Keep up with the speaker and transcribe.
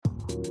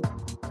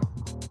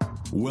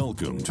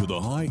Welcome to the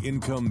High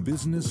Income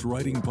Business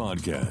Writing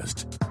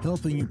Podcast,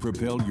 helping you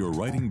propel your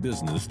writing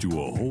business to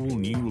a whole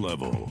new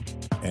level.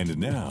 And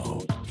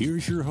now,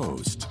 here's your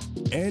host,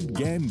 Ed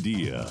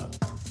Gandia.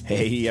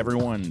 Hey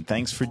everyone,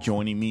 thanks for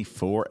joining me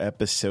for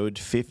episode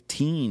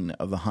 15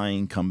 of the High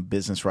Income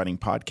Business Writing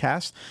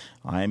Podcast.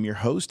 I am your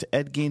host,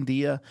 Ed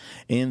Gandia,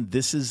 and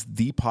this is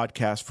the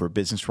podcast for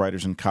business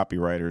writers and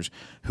copywriters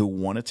who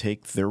want to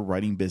take their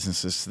writing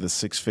businesses to the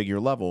six-figure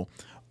level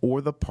or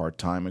the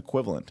part-time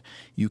equivalent.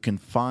 You can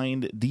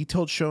find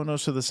detailed show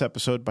notes of this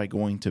episode by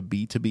going to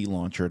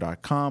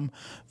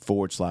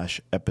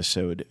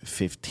b2blauncher.com/episode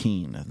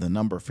 15, the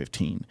number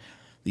 15.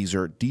 These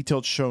are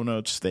detailed show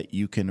notes that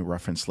you can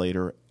reference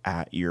later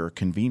at your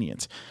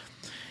convenience.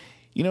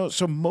 You know,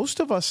 so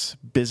most of us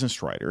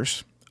business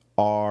writers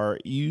are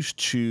used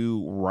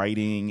to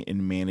writing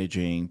and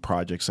managing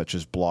projects such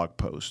as blog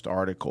posts,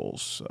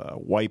 articles,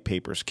 white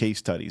papers, case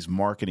studies,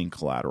 marketing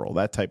collateral,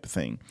 that type of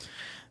thing.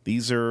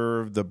 These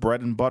are the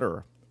bread and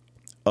butter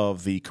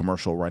of the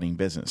commercial writing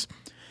business.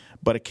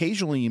 But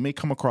occasionally you may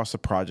come across a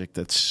project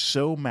that's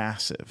so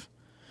massive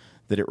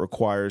that it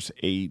requires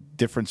a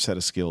different set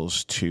of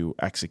skills to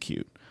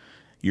execute.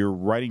 Your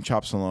writing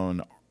chops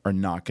alone are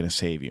not going to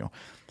save you.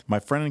 My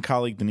friend and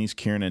colleague Denise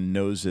Kiernan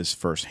knows this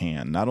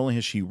firsthand. Not only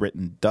has she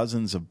written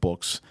dozens of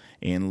books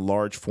and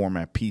large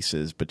format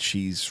pieces, but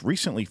she's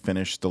recently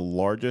finished the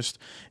largest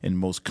and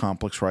most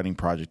complex writing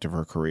project of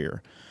her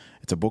career.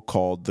 It's a book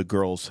called The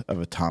Girls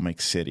of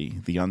Atomic City,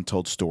 The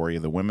Untold Story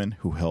of the Women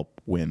Who Helped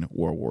Win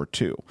World War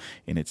II,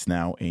 and it's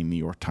now a New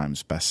York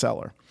Times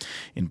bestseller.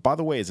 And by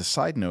the way, as a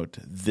side note,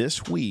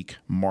 this week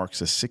marks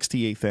the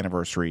 68th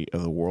anniversary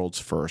of the world's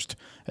first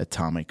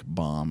atomic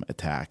bomb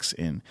attacks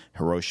in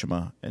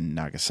Hiroshima and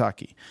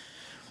Nagasaki.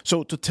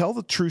 So to tell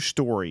the true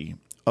story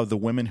of the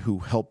women who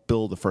helped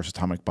build the first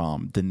atomic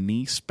bomb,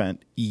 Denise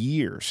spent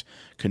years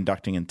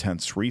conducting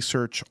intense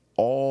research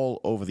all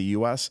over the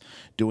U.S.,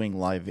 doing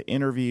live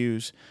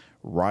interviews,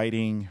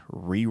 writing,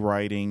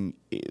 rewriting.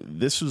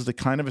 This was the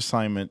kind of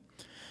assignment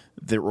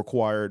that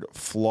required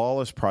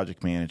flawless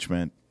project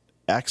management,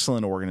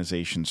 excellent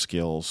organization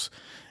skills,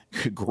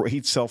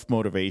 great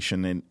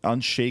self-motivation, and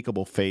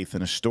unshakable faith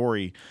in a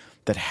story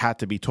that had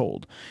to be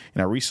told.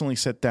 And I recently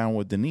sat down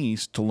with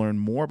Denise to learn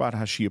more about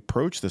how she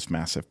approached this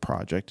massive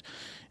project,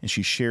 and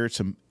she shared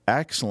some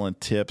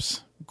excellent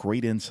tips,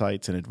 great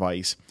insights, and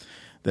advice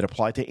that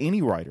apply to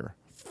any writer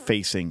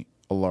facing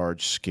a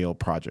large-scale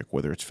project,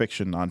 whether it's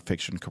fiction,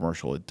 nonfiction,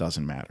 commercial, it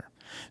doesn't matter.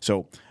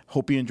 So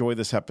hope you enjoy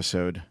this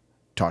episode.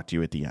 Talk to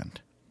you at the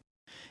end.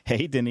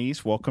 Hey,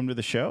 Denise, welcome to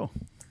the show.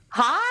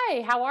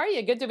 Hi, how are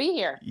you? Good to be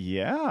here.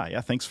 Yeah.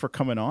 Thanks for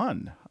coming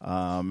on.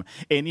 And,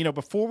 you know,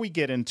 before we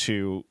get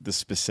into the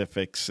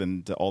specifics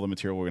and all the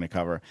material we're going to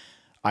cover,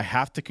 I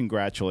have to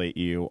congratulate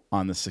you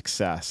on the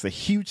success, the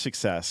huge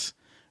success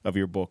of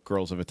your book,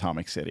 Girls of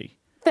Atomic City.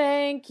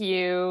 Thank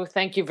you.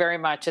 Thank you very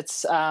much.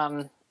 It's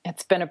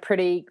been a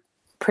pretty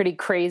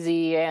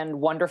crazy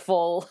and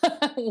wonderful,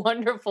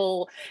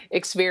 wonderful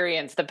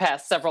experience the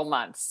past several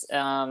months.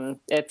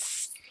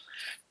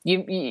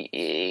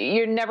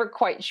 You're never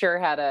quite sure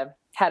how to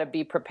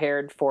be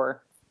prepared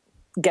for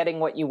getting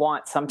what you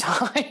want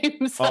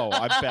sometimes. Oh,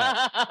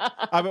 I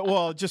bet.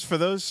 Well, just for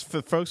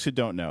folks who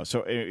don't know,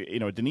 so you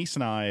know, Denise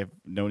and I have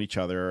known each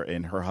other,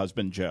 and her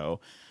husband Joe.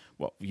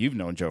 Well, you've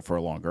known Joe for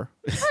longer.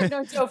 I've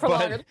known Joe for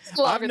longer.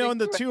 I've known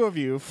the two of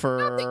you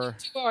for. I think you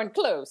two aren't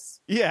close.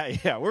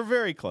 Yeah, we're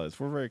very close.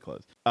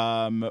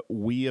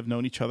 We have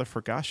known each other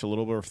for a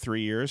little over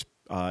 3 years.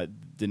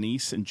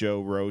 Denise and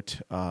Joe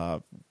wrote.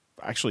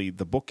 Actually,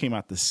 the book came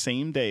out the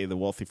same day The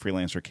Wealthy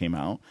Freelancer came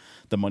out,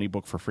 the money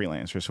book for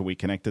freelancers. So we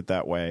connected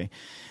that way.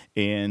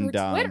 And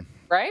through Twitter,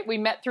 right? We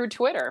met through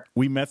Twitter.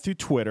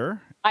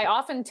 I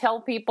often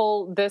tell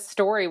people this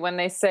story when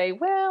they say,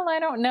 well,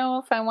 I don't know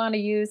if I want to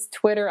use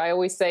Twitter. I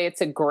always say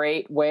it's a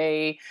great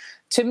way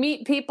to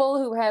meet people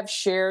who have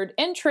shared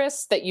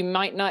interests that you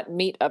might not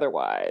meet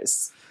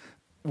otherwise.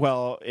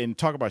 Well, and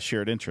talk about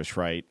shared interests,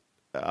 right?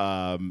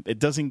 It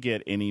doesn't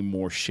get any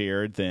more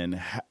shared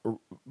than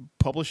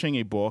publishing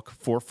a book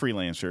for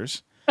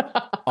freelancers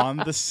on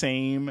the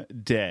same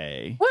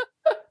day,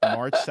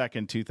 March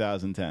 2nd,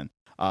 2010.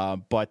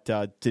 But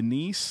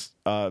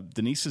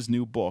Denise's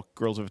new book,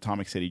 Girls of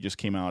Atomic City, just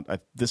came out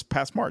this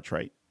past March,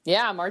 right?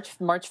 Yeah, March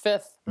 5th.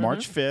 Mm-hmm.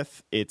 March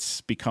 5th.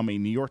 It's become a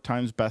New York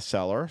Times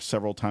bestseller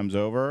several times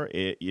over.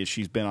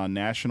 She's been on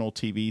national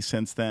TV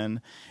since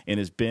then and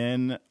has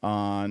been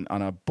on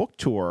a book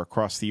tour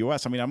across the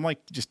U.S. I mean, I'm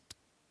like just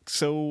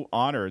so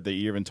honored that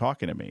you're even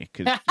talking to me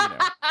because, you know.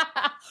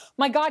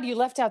 My God, you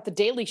left out The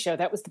Daily Show.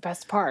 That was the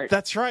best part.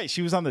 That's right.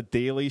 She was on The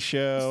Daily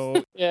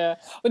Show. Yeah.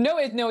 Well, no,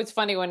 it's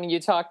funny when you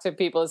talk to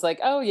people. It's like,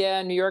 oh,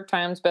 yeah, New York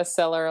Times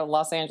bestseller,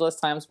 Los Angeles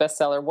Times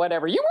bestseller,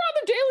 whatever. You were on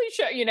The Daily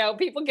Show. You know,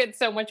 people get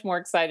so much more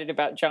excited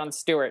about Jon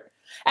Stewart,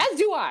 as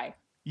do I.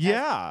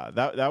 Yeah,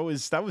 that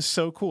was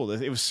so cool.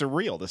 It was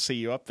surreal to see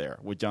you up there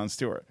with Jon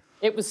Stewart.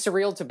 It was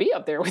surreal to be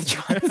up there with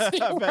Jon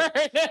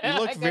Stewart. You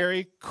look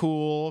very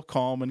cool,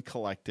 calm, and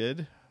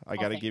collected. I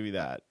got to give you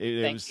that.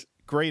 It was a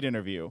great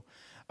interview.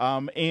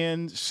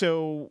 And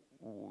so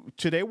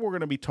today we're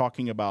going to be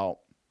talking about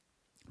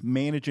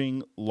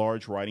managing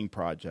large writing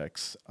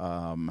projects.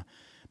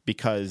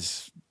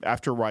 Because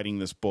after writing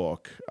this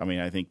book, I mean,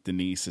 I think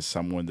Denise is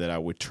someone that I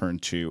would turn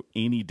to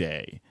any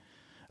day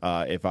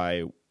if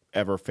I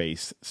ever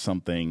face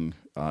something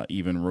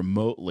even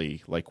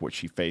remotely like what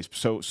she faced.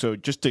 So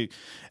just to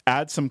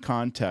add some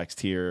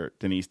context here,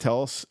 Denise,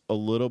 tell us a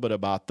little bit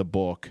about the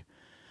book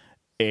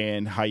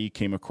and how you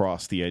came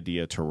across the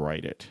idea to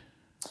write it.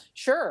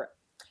 Sure.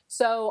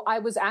 So I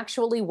was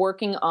actually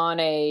working on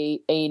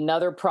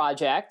another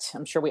project.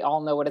 I'm sure we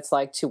all know what it's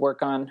like to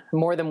work on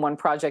more than one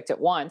project at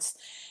once.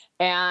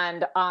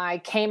 And I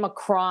came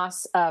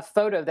across a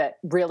photo that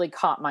really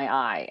caught my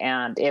eye.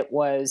 And it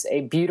was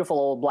a beautiful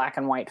old black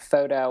and white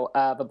photo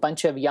of a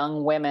bunch of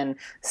young women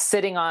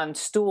sitting on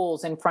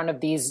stools in front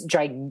of these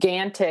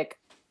gigantic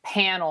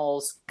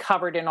panels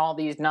covered in all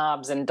these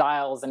knobs and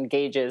dials and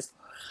gauges.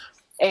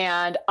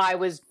 And I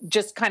was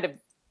just kind of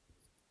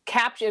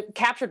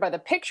captured by the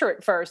picture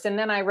at first, and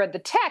then I read the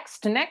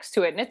text next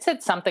to it, and it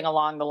said something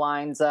along the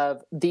lines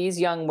of, these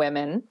young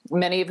women,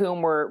 many of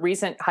whom were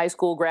recent high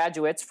school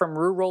graduates from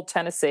rural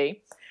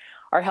Tennessee,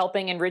 are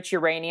helping enrich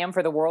uranium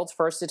for the world's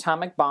first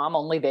atomic bomb,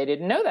 only they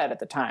didn't know that at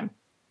the time.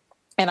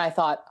 And I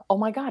thought, oh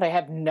my God, I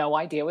have no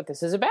idea what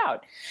this is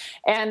about.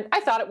 And I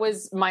thought it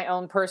was my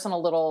own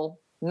personal little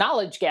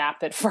knowledge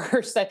gap at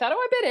first. I thought, oh,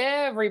 I bet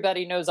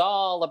everybody knows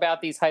all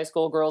about these high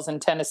school girls in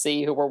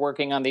Tennessee who were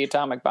working on the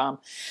atomic bomb.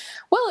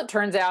 Well, it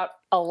turns out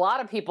a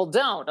lot of people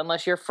don't,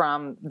 unless you're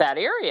from that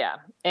area.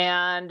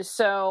 And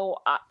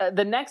so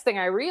the next thing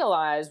I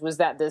realized was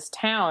that this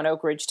town,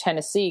 Oak Ridge,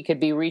 Tennessee, could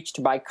be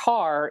reached by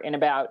car in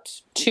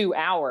about 2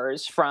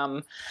 hours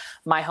from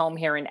my home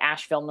here in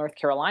Asheville, North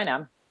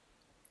Carolina.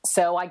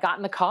 So I got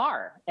in the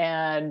car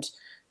and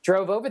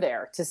drove over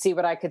there to see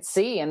what I could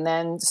see, and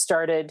then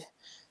started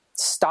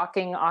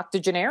stalking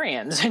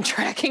octogenarians and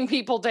tracking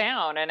people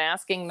down and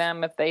asking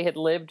them if they had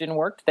lived and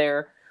worked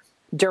there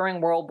during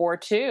World War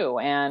II.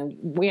 And,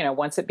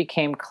 once it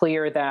became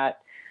clear that,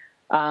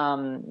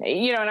 and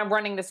I'm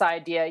running this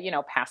idea,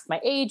 past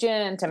my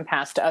agent and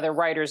past other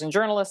writers and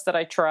journalists that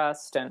I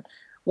trust. And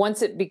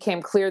once it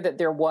became clear that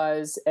there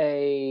was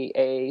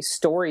a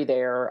story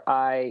there,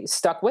 I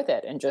stuck with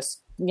it and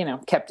just,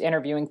 kept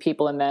interviewing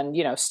people, and then,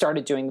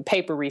 started doing the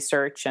paper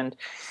research and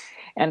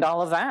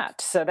all of that.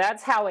 So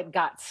that's how it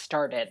got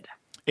started.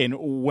 And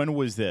when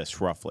was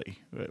this, roughly?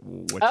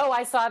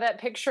 I saw that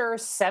picture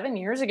 7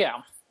 years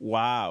ago.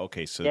 Wow.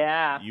 Okay. So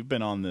yeah. You've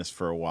been on this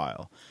for a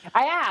while.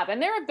 I have.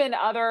 And there have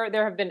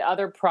been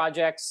other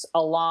projects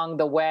along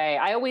the way.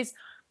 I always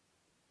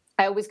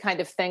kind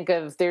of think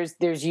of there's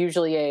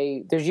usually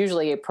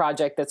a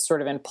project that's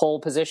sort of in pole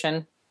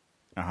position.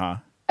 Uh-huh.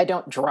 I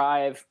don't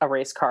drive a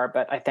race car,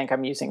 but I think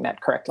I'm using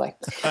that correctly.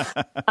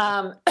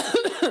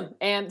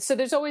 And so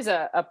there's always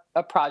a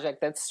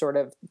project that's sort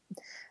of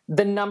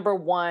the number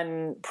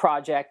one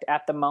project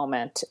at the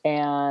moment.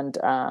 And,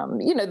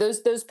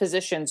 those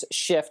positions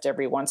shift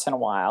every once in a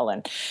while.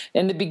 And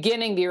in the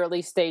beginning, the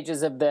early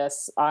stages of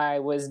this, I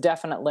was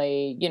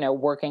definitely,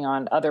 working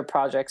on other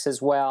projects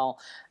as well.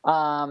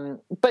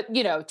 But,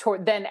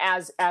 then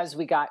as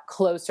we got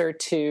closer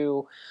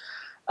to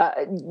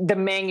the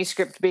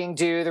manuscript being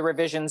due, the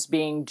revisions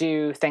being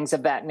due, things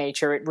of that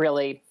nature, it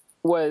really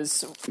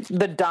was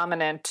the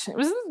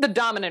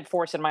dominant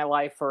force in my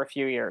life for a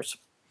few years.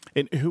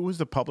 And who was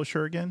the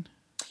publisher again?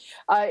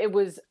 It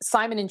was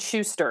Simon &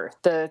 Schuster,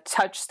 the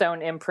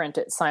Touchstone imprint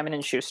at Simon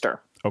 &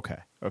 Schuster. Okay.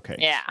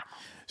 Yeah.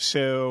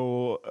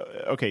 So,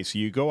 so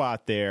you go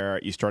out there,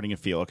 you're starting to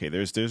feel, okay,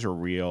 there's a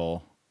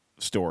real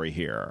story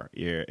here.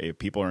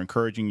 People are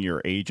encouraging,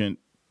 your agent,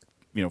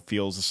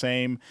 feels the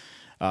same.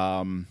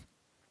 And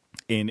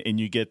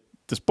you get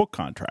this book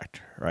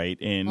contract, right?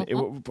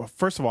 And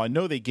first of all, I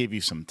know they gave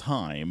you some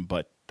time,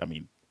 but I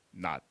mean,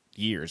 not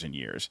years and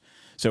years.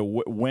 So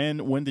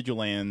when did you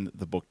land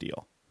the book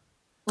deal?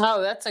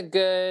 Oh, that's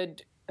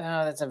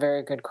a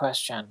very good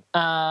question.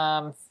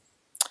 I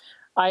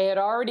had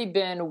already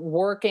been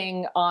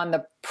working on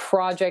the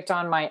project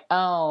on my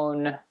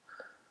own,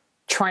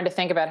 trying to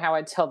think about how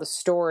I'd tell the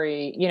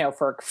story,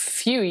 for a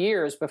few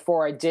years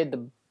before I did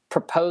the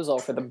proposal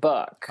for the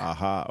book.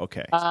 Aha,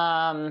 okay.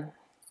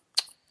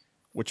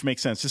 Which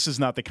makes sense. This is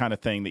not the kind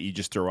of thing that you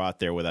just throw out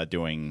there without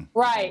doing.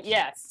 Right.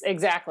 Yes,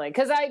 exactly.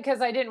 Because I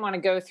didn't want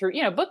to go through,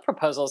 book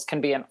proposals can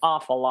be an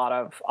awful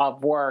lot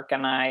of work.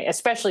 And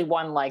especially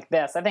one like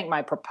this, I think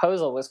my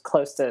proposal was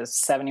close to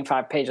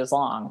 75 pages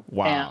long.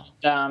 Wow.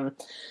 And,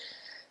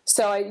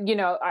 so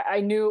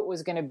I knew it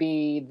was going to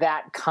be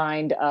that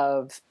kind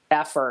of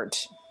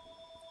effort.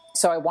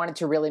 So I wanted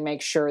to really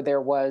make sure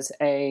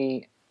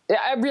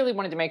I really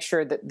wanted to make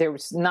sure that there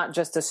was not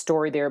just a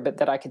story there, but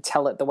that I could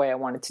tell it the way I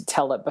wanted to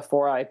tell it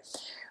before I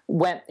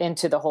went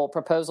into the whole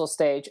proposal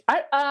stage.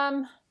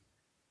 Let's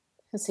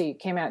see, it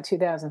came out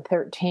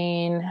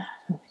 2013,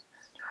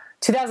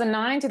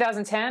 2009,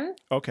 2010.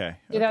 Okay.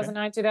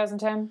 2009,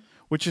 2010.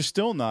 Which is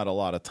still not a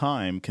lot of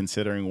time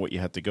considering what you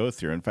had to go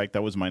through. In fact,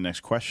 that was my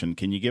next question.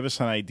 Can you give us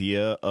an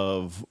idea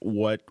of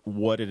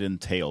what it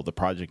entailed, the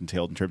project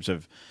entailed, in terms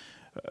of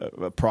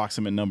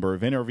approximate number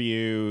of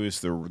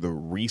interviews, the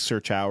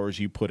research hours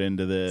you put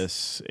into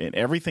this, and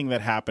everything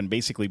that happened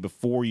basically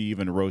before you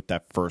even wrote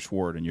that first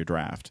word in your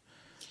draft?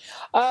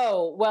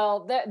 Oh,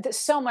 well,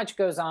 so much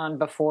goes on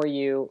before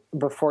you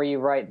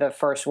write the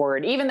first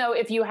word. Even though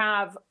if you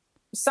have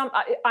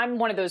I'm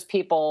one of those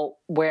people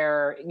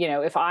where,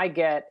 if I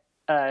get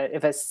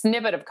if a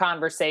snippet of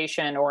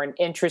conversation or an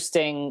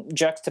interesting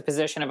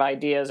juxtaposition of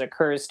ideas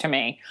occurs to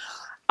me,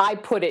 I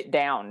put it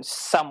down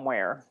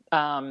somewhere.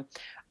 I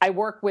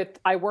work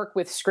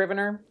with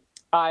Scrivener.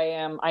 I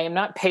am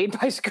not paid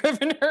by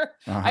Scrivener.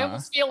 I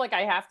almost feel like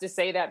I have to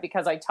say that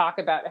because I talk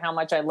about how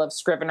much I love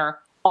Scrivener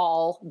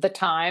all the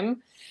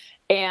time.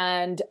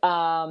 And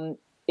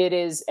it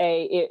is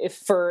if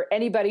for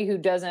anybody who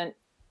doesn't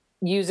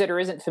use it or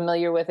isn't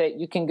familiar with it,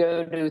 you can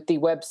go to the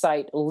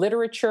website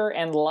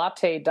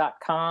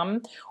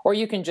literatureandlatte.com, or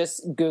you can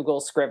just Google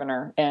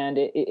Scrivener and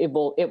it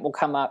will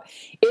come up.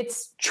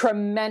 It's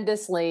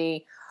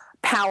tremendously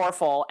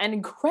powerful and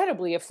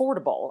incredibly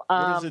affordable.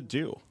 What does it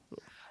do?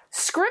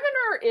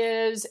 Scrivener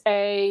is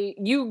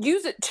you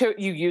use it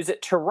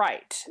to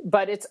write,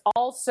 but it's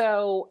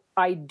also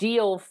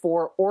ideal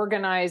for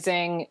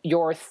organizing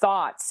your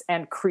thoughts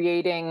and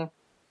creating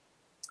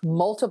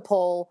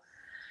multiple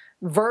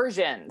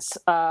versions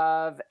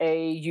of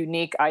a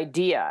unique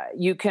idea.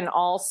 You can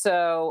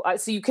also,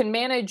 so you can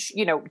manage,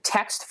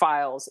 text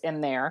files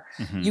in there.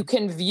 Mm-hmm. You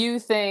can view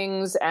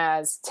things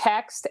as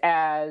text,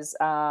 as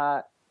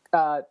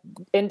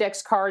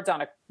index cards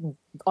on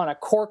a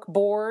cork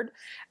board,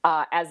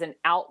 as an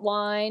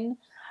outline.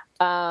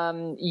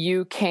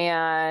 You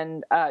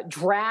can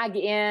drag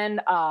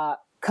in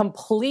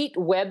complete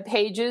web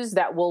pages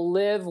that will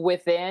live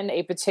within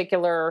a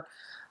particular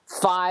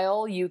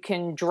file. You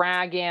can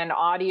drag in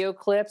audio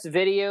clips,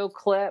 video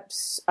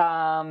clips,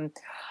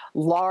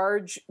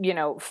 large,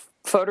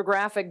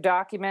 photographic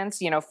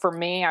documents. For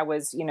me, I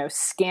was,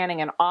 scanning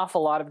an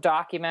awful lot of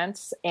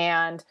documents,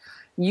 and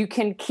you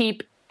can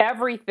keep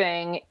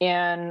everything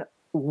in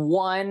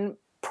one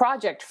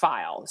project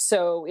file.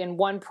 So in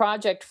one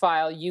project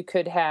file, you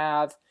could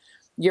have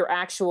your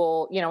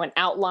actual, an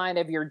outline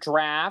of your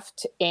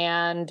draft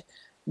and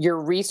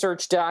your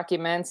research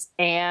documents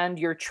and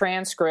your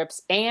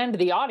transcripts and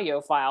the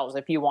audio files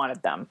if you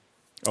wanted them.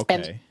 Okay.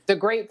 And the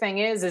great thing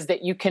is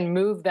that you can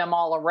move them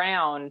all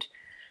around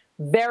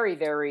very,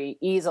 very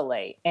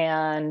easily.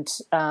 And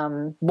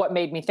what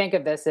made me think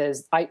of this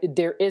is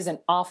there is an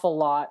awful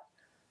lot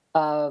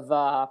of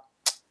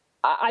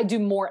I do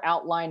more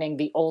outlining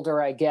the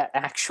older I get,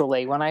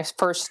 actually. When I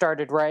first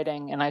started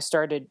writing, and I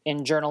started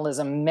in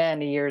journalism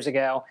many years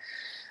ago,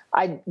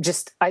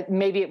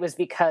 maybe it was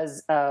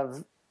because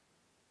of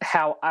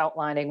how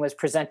outlining was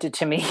presented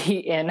to me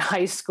in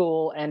high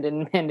school and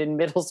in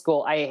middle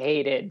school. I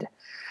hated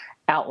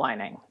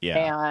outlining. Yeah.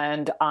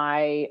 And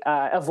I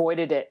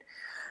avoided it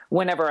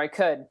whenever I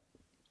could.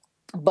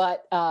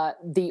 But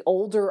the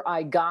older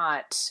I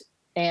got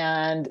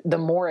and the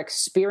more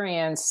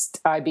experienced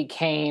I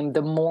became,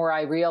 the more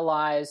I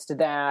realized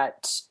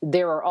that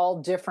there are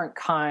all different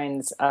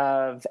kinds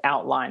of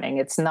outlining.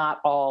 It's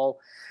not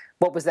all,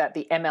 what was that,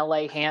 the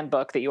MLA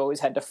handbook that you always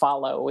had to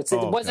follow. It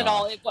wasn't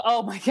all,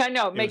 oh my God,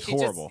 no, it makes you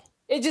horrible.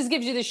 It just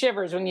gives you the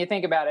shivers when you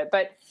think about it.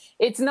 But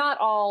it's not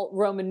all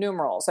Roman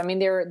numerals. I mean,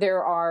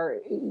 there are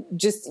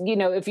just,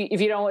 if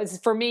you don't,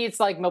 for me,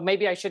 it's like, well,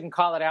 maybe I shouldn't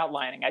call it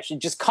outlining. I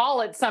should just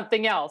call it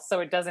something else so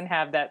it doesn't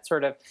have that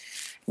sort of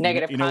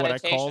negative connotation.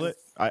 What I called it?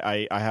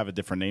 I have a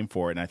different name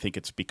for it, and I think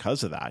it's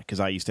because of that, because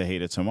I used to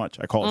hate it so much.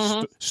 I call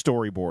it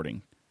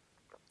storyboarding.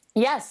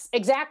 Yes,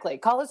 exactly.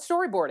 Call it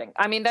storyboarding.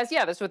 I mean, that's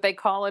what they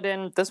call it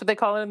in. That's what they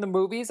call it in the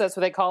movies. That's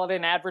what they call it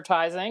in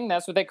advertising.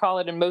 That's what they call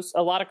it in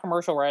a lot of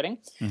commercial writing.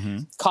 Mm-hmm.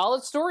 Call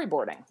it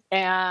storyboarding.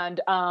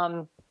 And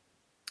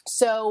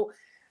so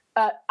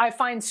I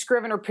find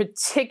Scrivener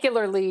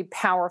particularly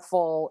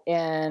powerful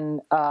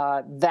in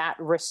that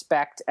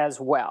respect as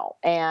well.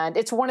 And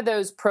it's one of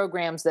those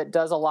programs that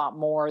does a lot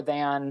more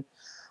than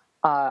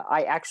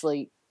I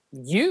actually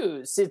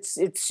use.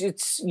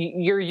 It's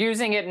you're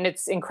using it and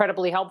it's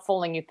incredibly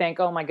helpful, and you think,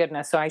 oh my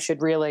goodness, so I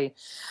should really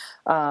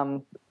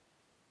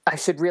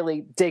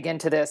dig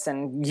into this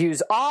and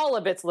use all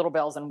of its little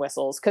bells and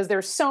whistles, because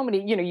there's so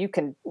many, you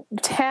can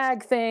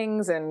tag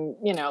things and,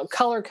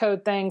 color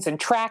code things and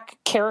track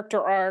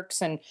character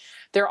arcs. And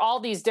there are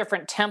all these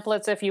different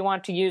templates if you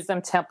want to use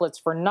them,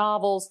 templates for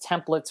novels,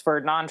 templates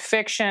for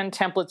nonfiction,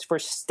 templates for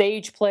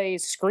stage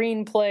plays,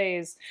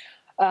 screenplays,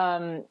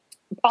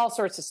 all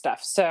sorts of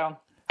stuff. So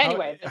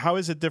anyway. How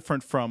is it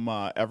different from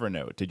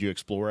Evernote? Did you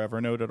explore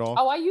Evernote at all?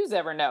 Oh, I use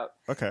Evernote.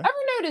 Okay.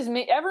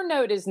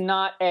 Evernote is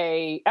not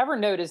a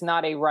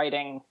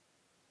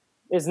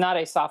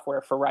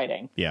software for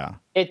writing. Yeah.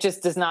 It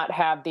just does not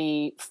have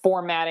the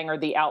formatting or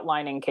the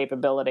outlining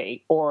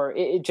capability, or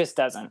it just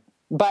doesn't.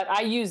 But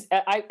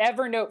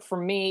Evernote for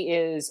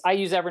me I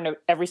use Evernote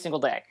every single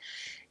day.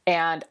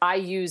 And I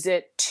use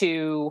it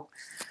to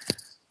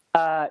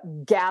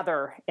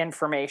gather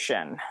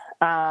information.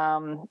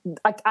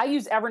 I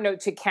use Evernote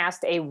to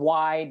cast a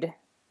wide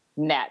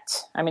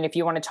net. I mean, if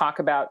you want to talk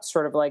about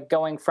sort of like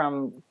going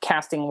from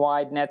casting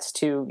wide nets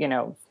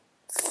to,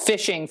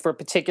 fishing for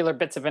particular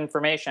bits of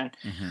information.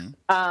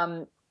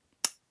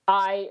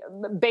 I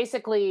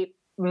basically,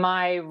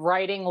 my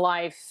writing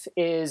life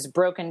is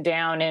broken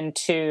down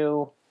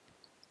into,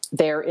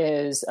 there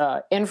is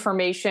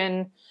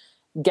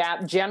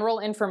general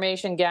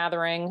information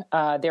gathering.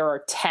 There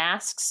are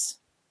tasks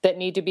that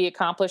need to be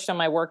accomplished on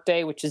my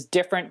workday, which is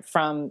different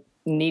from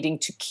needing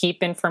to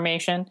keep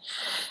information.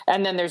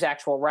 And then there's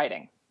actual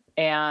writing.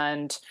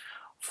 And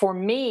for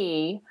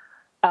me,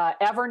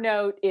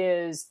 Evernote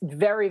is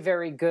very,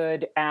 very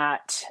good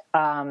at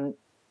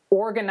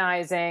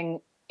organizing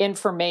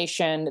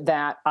information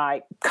that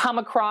I come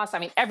across. I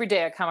mean, every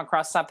day I come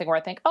across something where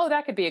I think, oh,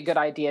 that could be a good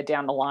idea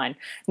down the line.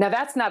 Now,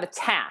 that's not a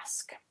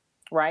task,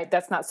 right?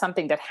 That's not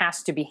something that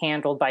has to be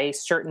handled by a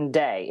certain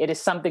day. It is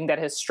something that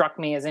has struck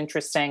me as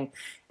interesting,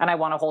 and I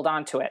want to hold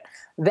on to it.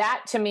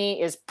 That, to me,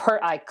 is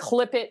I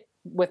clip it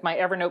with my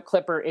Evernote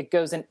clipper. It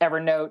goes in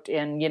Evernote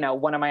in,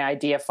 one of my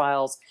idea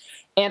files,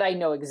 and I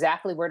know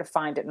exactly where to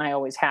find it, and I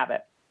always have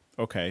it.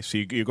 Okay, so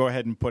you go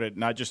ahead and put it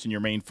not just in your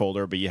main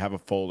folder, but you have a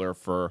folder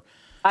for...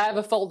 I have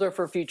a folder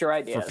for future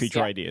ideas. For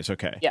future ideas,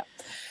 okay. Yeah.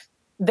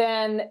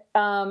 Then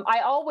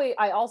I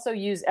also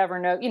use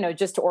Evernote,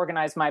 just to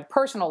organize my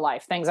personal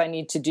life, things I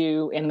need to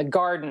do in the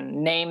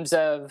garden, names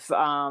of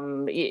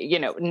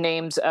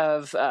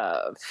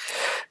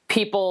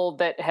people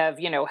that have,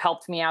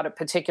 helped me out at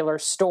particular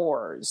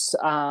stores,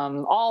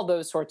 all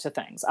those sorts of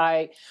things.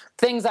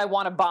 Things I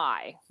want to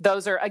buy.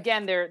 Those are,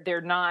 again,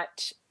 they're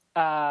not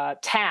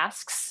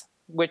tasks,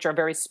 which are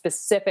very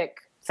specific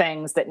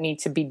things that need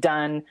to be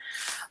done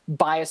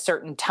by a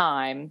certain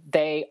time.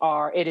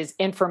 It is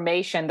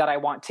information that I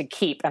want to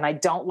keep, and I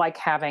don't like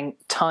having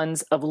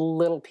tons of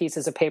little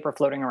pieces of paper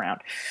floating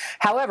around.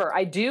 However,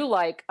 I do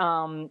like,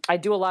 I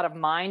do a lot of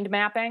mind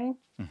mapping.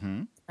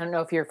 Mm-hmm. I don't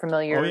know if you're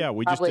familiar. Oh yeah,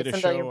 we just did a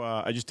show.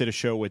 I just did a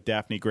show with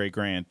Daphne Gray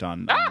Grant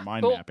on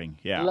mind mapping.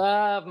 Yeah,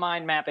 love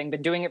mind mapping.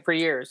 Been doing it for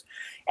years,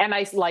 and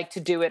I like to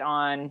do it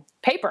on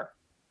paper.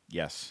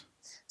 Yes.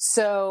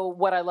 So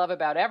what I love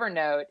about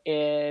Evernote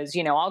is,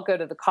 I'll go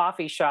to the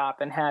coffee shop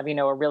and have,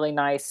 a really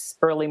nice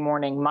early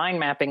morning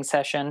mind mapping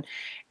session.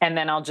 And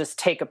then I'll just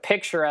take a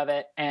picture of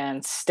it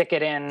and stick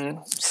it in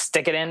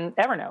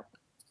Evernote.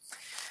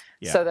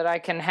 Yeah. So that I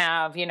can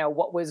have,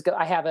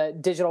 I have a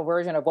digital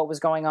version of what was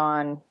going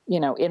on,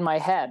 in my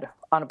head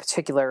on a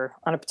particular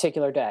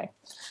day.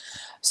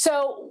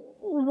 So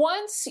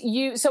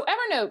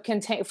Evernote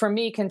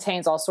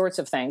contains all sorts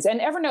of things,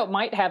 and Evernote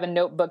might have a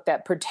notebook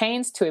that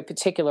pertains to a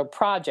particular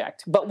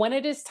project. But when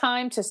it is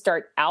time to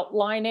start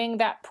outlining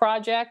that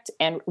project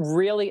and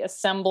really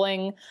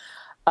assembling,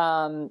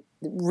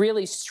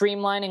 really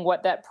streamlining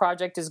what that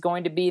project is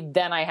going to be,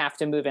 then I have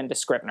to move into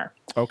Scrivener.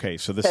 Okay,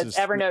 so because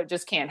Evernote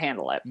just can't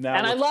handle it. And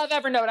I love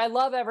Evernote. I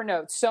love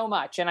Evernote so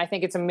much, and I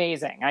think it's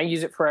amazing. I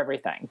use it for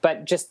everything,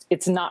 but just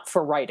it's not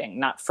for writing,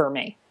 not for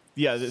me.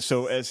 Yeah,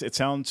 so as it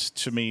sounds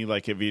to me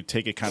like if you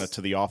take it kind of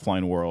to the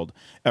offline world,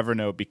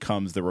 Evernote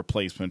becomes the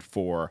replacement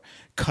for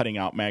cutting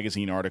out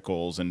magazine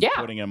articles and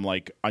putting them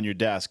like on your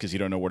desk because you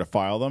don't know where to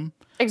file them.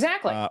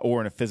 Exactly. Or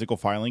in a physical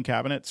filing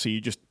cabinet. So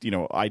you just,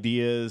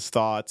 ideas,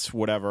 thoughts,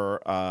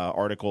 whatever,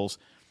 articles,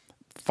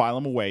 file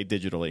them away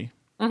digitally.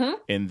 Mm-hmm.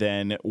 And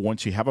then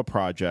once you have a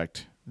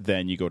project,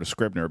 then you go to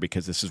Scrivener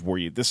because this is where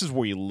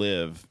you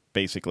live.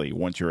 Basically,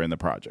 once you're in the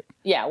project.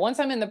 Yeah, once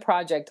I'm in the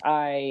project,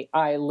 I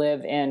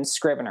live in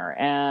Scrivener.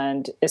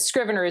 And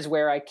Scrivener is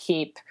where I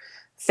keep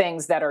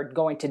things that are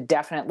going to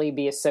definitely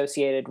be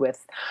associated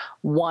with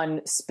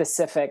one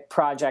specific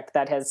project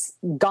that has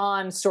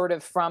gone sort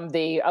of from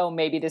the, oh,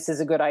 maybe this is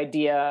a good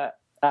idea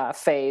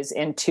phase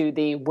into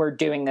the we're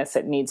doing this,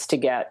 it needs to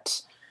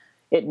get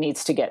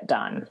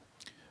done.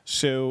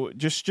 So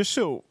just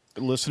so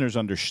listeners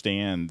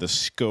understand the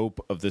scope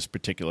of this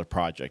particular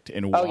project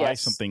and why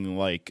something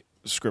like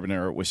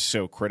Scrivener was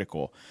so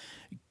critical.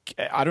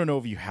 I don't know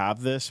if you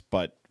have this,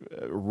 but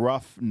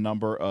rough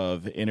number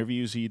of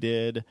interviews you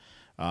did,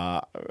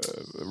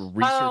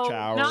 research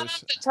hours.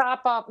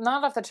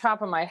 Not off the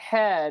top of my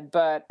head,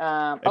 but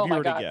oh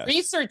my god,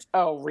 research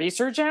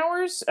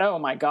hours. Oh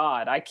my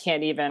god, I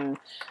can't even.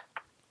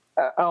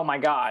 Oh my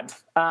god.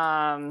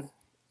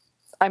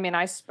 I mean,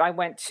 I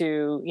went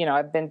to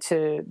I've been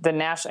to the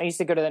national. I used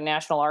to go to the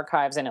National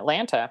Archives in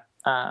Atlanta,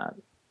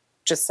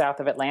 just south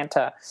of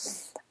Atlanta.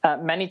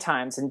 Many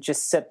times and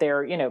just sit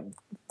there,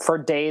 for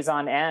days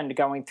on end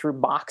going through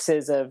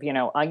boxes of,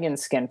 onion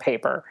skin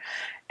paper.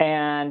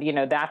 And,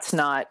 that's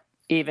not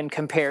even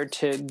compared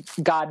to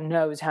God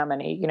knows how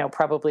many,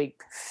 probably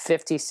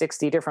 50,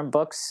 60 different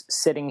books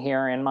sitting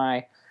here in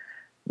my,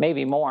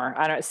 maybe more,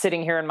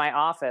 sitting here in my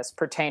office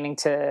pertaining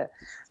to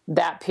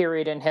that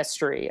period in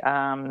history.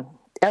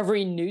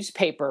 Every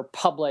newspaper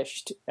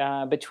published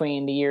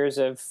between the years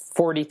of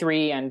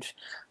 43 and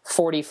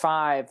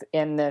 45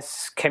 in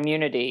this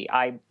community,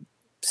 I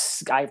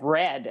I've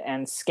read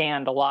and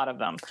scanned a lot of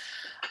them.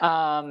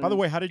 By the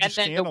way, how did you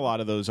scan a lot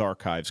of those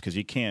archives? Because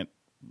you can't.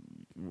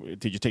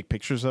 Did you take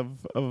pictures of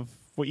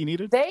what you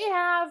needed? They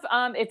have.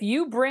 If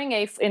you bring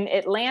in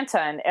Atlanta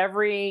and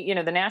every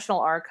the National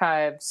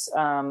Archives,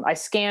 I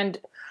scanned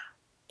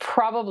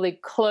probably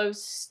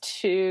close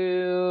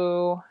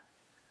to.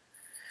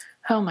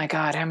 Oh my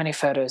God, how many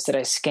photos did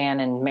I scan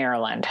in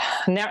Maryland?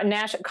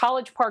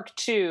 College Park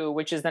 2,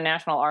 which is the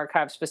National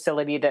Archives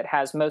facility that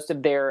has most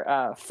of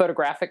their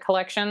photographic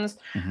collections.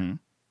 Mm-hmm.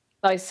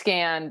 I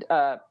scanned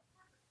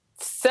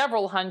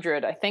several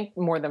hundred, I think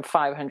more than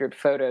 500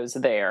 photos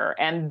there.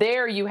 And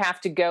there you have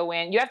to go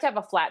in, you have to have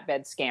a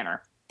flatbed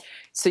scanner.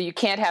 So you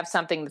can't have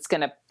something that's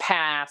going to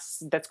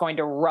pass, that's going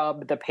to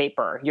rub the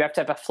paper. You have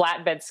to have a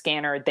flatbed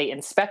scanner. They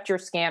inspect your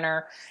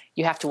scanner.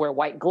 You have to wear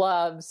white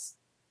gloves.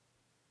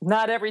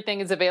 Not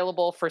everything is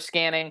available for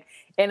scanning.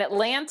 In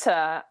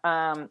Atlanta,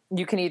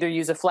 you can either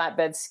use a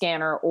flatbed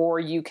scanner or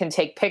you can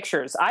take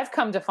pictures. I've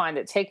come to find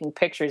that taking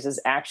pictures is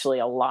actually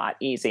a lot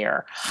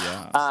easier.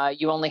 Yeah.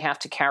 You only have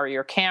to carry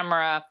your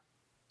camera.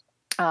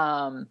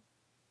 The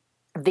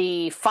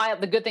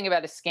good thing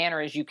about a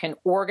scanner is you can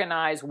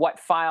organize what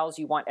files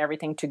you want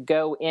everything to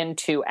go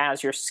into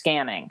as you're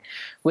scanning.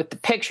 With the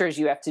pictures,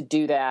 you have to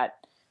do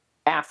that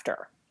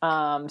after.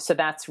 So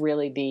that's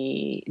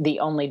really the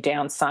only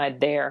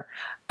downside there.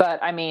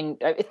 But I mean,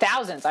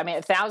 thousands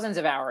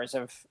of hours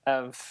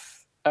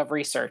of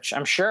research,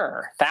 I'm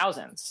sure.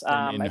 Thousands.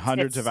 And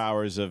hundreds of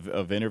hours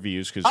of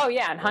interviews.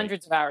 And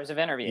hundreds of hours of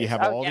interviews. You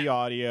have all the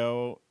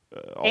audio.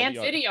 And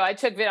video. I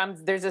took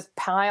there's this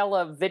pile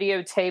of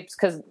videotapes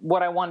because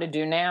what I want to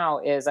do now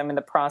is I'm in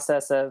the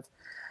process of,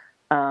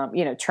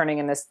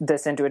 turning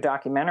this into a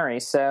documentary.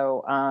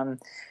 So, I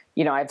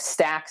have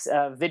stacks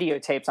of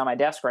videotapes on my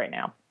desk right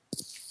now.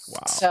 Wow.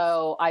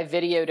 So I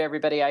videoed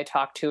everybody I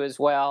talked to as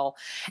well.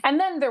 And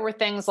then there were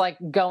things like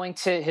going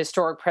to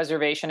Historic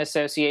Preservation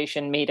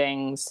Association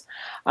meetings,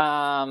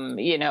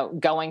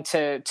 going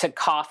to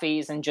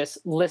coffees and just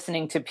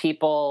listening to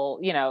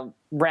people,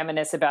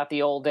 reminisce about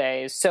the old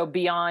days. So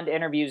beyond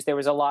interviews, there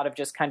was a lot of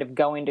just kind of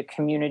going to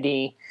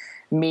community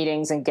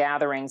meetings and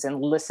gatherings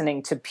and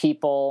listening to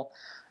people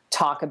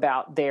talk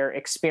about their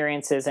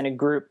experiences in a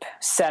group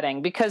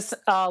setting, because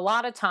a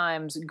lot of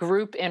times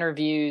group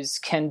interviews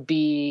can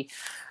be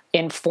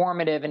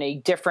informative in a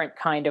different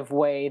kind of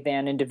way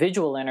than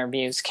individual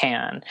interviews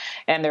can.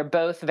 And they're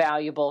both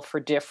valuable for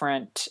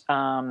different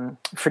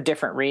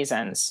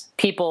reasons.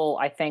 People,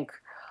 I think,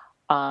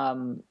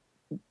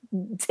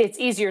 it's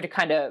easier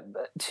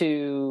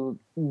to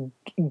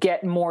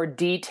get more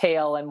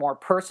detail and more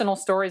personal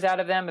stories out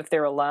of them if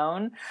they're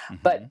alone. Mm-hmm.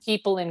 But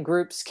people in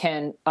groups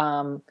can,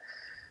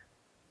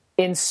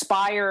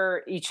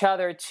 inspire each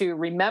other to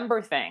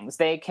remember things.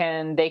 They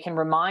can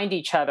remind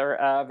each other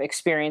of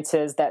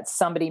experiences that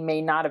somebody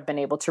may not have been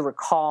able to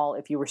recall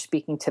if you were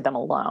speaking to them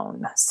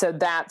alone. So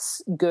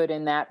that's good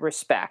in that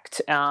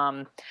respect.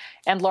 And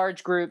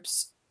large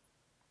groups,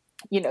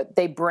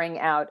 they bring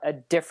out a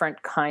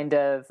different kind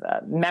of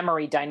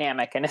memory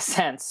dynamic in a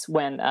sense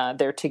when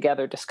they're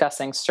together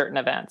discussing certain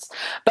events.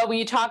 But when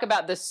you talk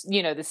about this,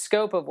 the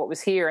scope of what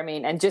was here, I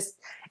mean,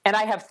 and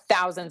I have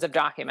thousands of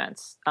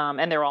documents,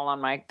 and they're all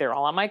on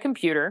my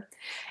computer.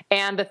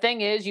 And the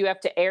thing is, you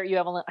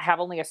have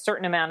only a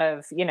certain amount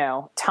of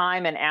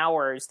time and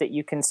hours that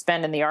you can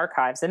spend in the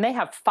archives, and they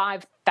have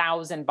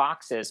 5,000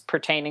 boxes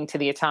pertaining to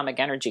the Atomic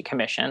Energy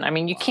Commission. I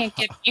mean, you can't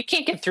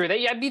get through that.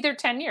 I'd be there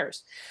 10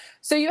 years.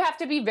 So you have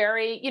to be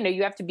very,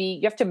 you have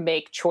to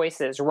make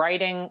choices.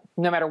 Writing,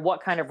 no matter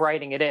what kind of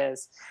writing it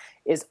is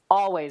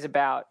always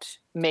about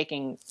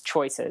making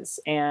choices.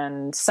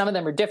 And some of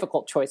them are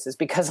difficult choices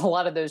because a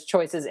lot of those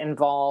choices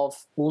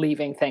involve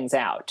leaving things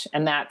out.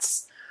 And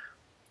that's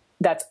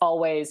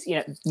always,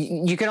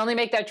 you can only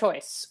make that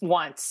choice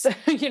once,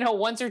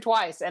 once or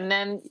twice. And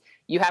then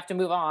you have to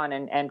move on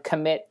and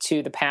commit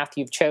to the path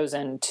you've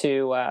chosen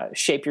to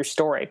shape your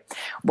story,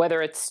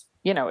 whether it's,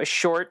 a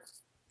short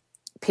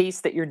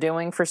piece that you're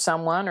doing for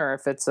someone, or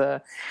if it's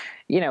a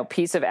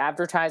piece of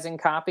advertising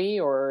copy,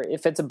 or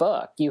if it's a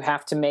book. You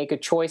have to make a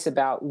choice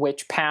about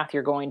which path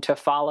you're going to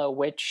follow,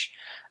 which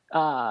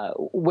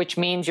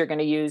means you're going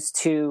to use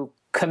to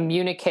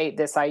communicate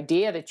this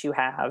idea that you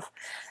have.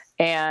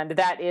 And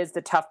that is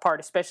the tough part,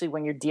 especially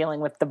when you're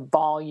dealing with the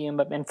volume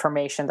of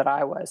information that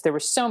I was. There were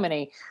so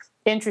many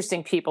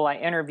interesting people I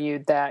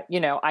interviewed that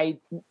I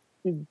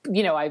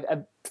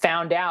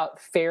found out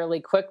fairly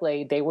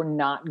quickly they were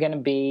not going to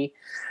be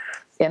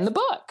in the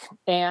book.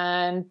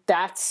 And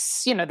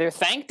that's, they're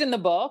thanked in the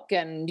book,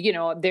 and,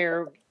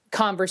 their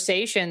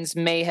conversations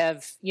may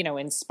have,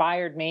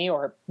 inspired me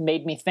or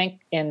made me think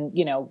in,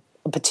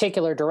 a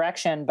particular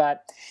direction.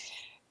 But,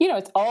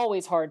 it's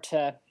always hard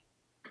to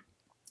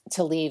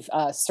leave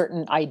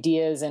certain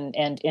ideas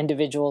and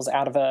individuals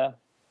out of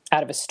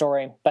a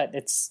story, but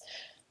it's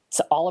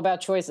all about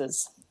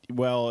choices.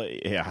 Well,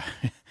 yeah,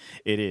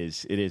 it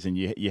is. And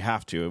you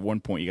have to, at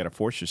one point you got to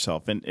force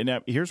yourself.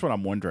 And here's what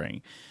I'm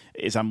wondering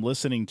is I'm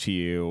listening to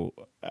you.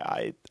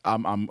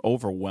 I'm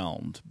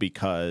overwhelmed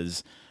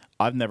because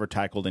I've never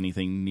tackled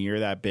anything near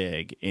that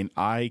big, and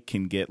I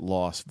can get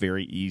lost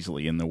very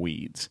easily in the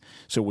weeds.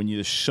 So when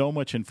there's so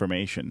much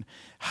information,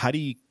 how do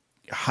you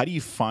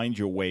find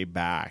your way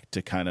back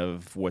to kind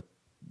of what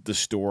the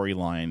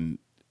storyline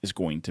is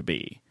going to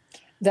be?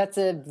 That's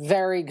a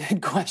very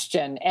good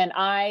question. And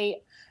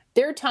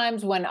there are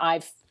times when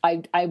I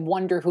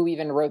wonder who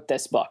even wrote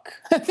this book.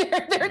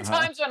 there are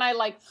times when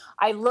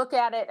I look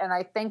at it and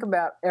I think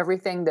about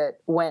everything that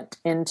went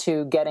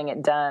into getting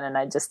it done, and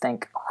I just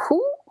think,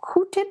 who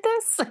did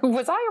this?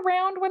 Was I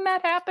around when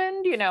that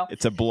happened?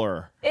 It's a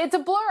blur. It's a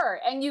blur,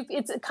 and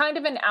it's kind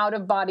of an out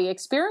of body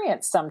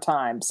experience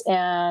sometimes,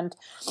 and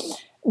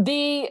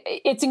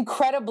it's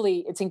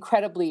incredibly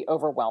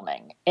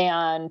overwhelming.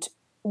 And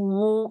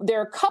there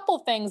are a couple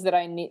things that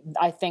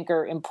I think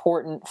are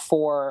important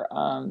for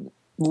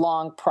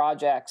long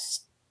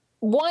projects.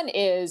 One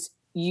is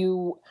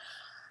you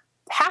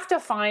have to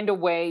find a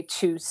way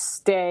to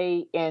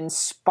stay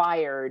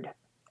inspired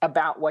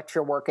about what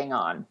you're working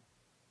on.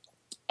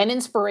 And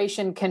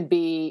inspiration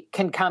can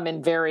come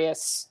in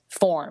various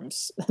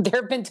forms. There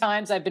have been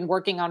times I've been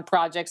working on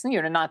projects,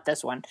 and not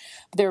this one,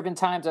 but there have been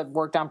times I've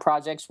worked on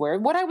projects where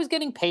what I was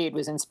getting paid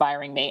was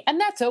inspiring me,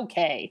 and that's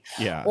okay.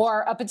 Yeah.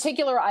 Or a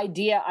particular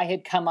idea I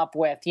had come up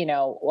with,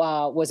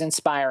 was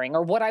inspiring,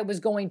 or what I was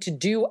going to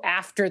do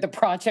after the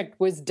project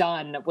was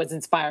done was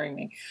inspiring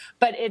me.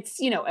 But it's,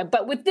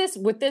 but with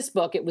this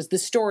book, it was the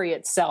story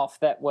itself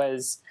that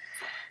was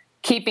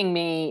keeping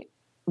me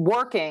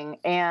working,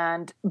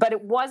 but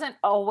it wasn't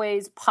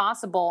always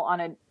possible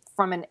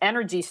from an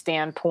energy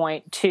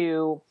standpoint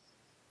to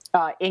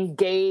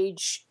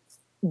engage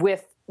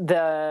with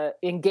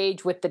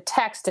the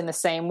text in the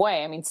same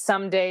way. I mean,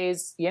 some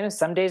days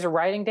are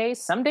writing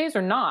days, some days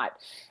are not,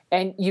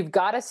 and you've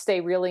got to stay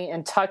really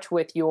in touch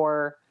with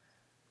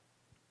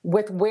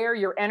where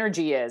your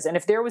energy is. And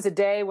if there was a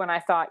day when I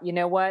thought, you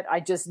know what, I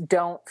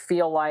don't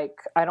feel like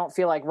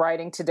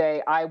writing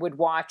today, I would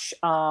watch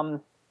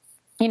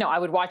I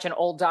would watch an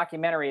old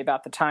documentary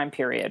about the time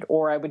period,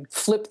 or I would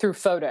flip through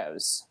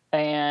photos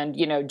and,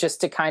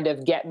 just to kind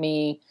of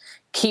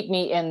keep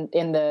me in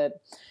the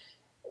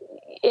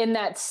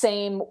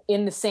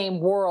same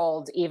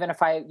world, even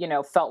if I,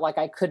 felt like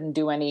I couldn't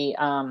do any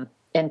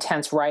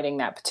intense writing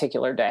that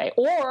particular day.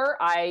 Or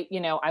I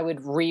would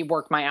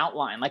rework my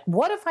outline. Like,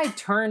 what if I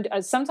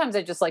sometimes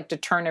I just like to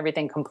turn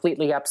everything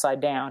completely upside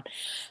down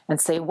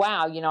and say,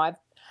 wow,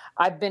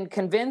 I've been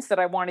convinced that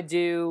I want to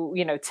do,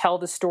 tell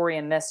the story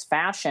in this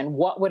fashion.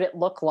 What would it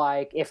look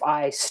like if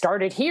I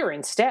started here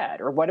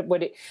instead? Or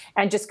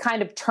and just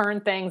kind of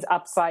turn things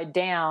upside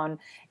down.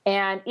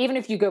 And even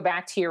if you go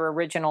back to your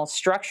original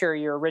structure,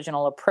 your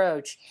original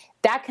approach,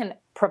 that can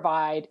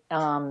provide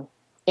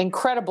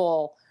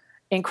incredible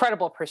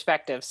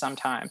perspective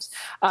sometimes.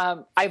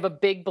 I'm a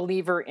big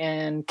believer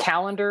in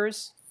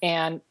calendars.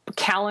 And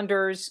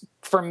calendars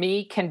for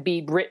me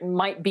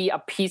might be a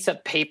piece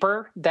of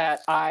paper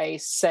that I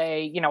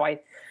say, I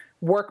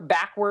work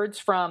backwards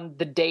from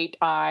the date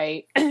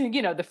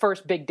the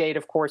first big date,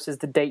 of course, is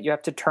the date you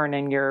have to turn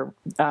in your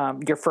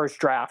first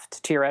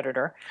draft to your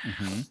editor.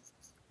 Mm-hmm.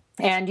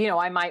 And,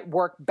 I might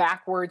work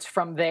backwards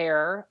from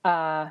there,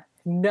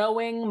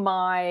 knowing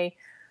my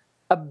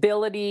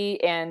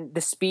ability and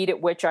the speed at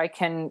which I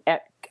can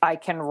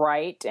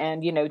write,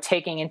 and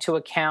taking into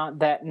account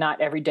that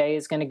not every day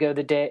is going to go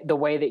the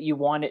way that you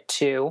want it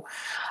to.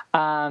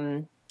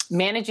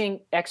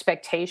 Managing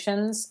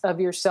expectations of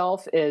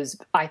yourself is,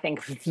 I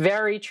think,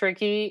 very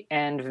tricky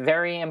and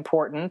very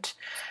important.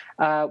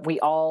 We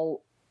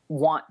all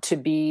want to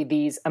be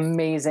these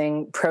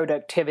amazing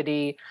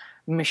productivity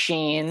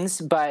machines,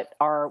 but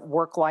our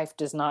work life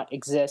does not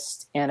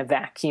exist in a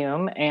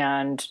vacuum,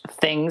 and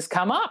things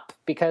come up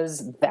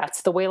because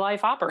that's the way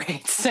life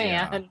operates.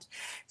 Yeah. And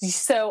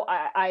so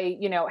I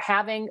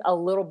having a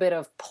little bit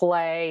of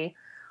play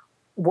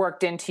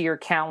worked into your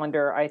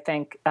calendar, I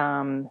think,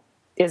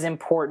 is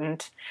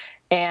important.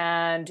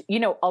 And,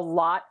 a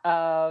lot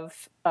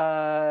of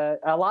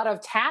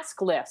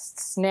task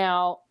lists.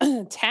 Now,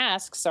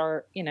 tasks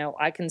are,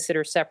 I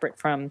consider separate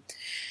from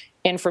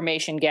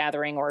information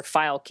gathering or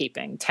file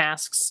keeping.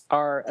 Tasks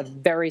are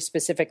very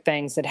specific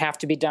things that have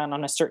to be done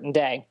on a certain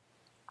day.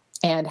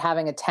 And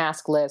having a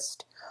task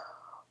list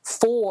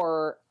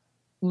for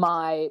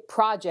my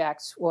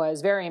projects was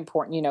very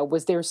important.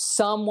 Was there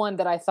someone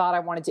that I thought I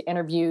wanted to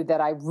interview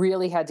that I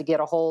really had to get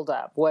a hold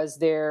of? Was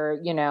there,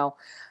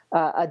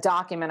 a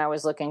document I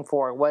was looking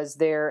for? Was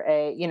there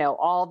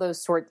all those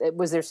sorts?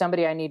 Was there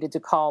somebody I needed to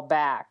call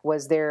back?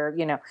 Was there,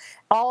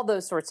 all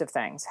those sorts of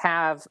things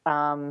have,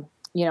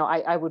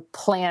 I would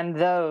plan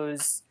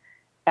those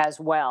as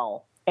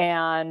well.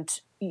 And,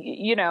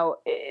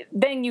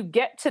 then you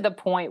get to the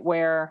point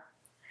where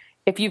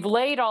if you've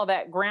laid all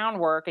that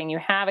groundwork and you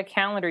have a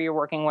calendar you're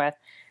working with,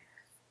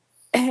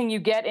 and you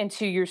get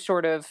into your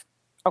sort of,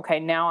 okay,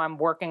 now I'm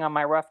working on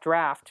my rough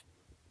draft.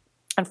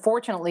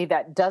 Unfortunately,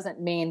 that doesn't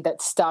mean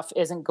that stuff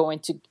isn't going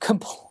to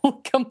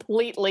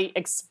completely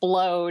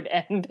explode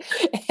and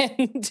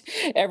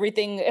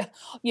everything,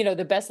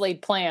 the best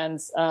laid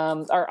plans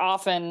are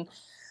often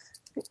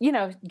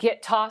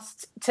get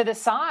tossed to the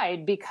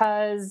side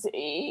because,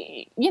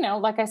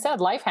 like I said,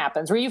 life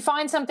happens where you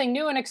find something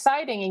new and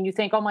exciting and you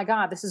think, oh my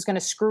God, this is going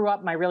to screw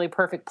up my really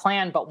perfect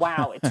plan. But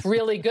wow, it's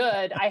really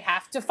good. I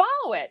have to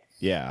follow it.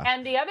 Yeah.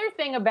 And the other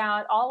thing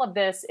about all of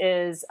this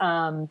is,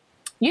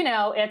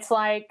 it's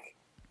like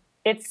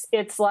a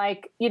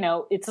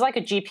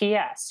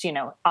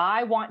GPS.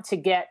 I want to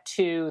get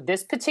to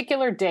this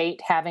particular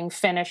date having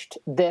finished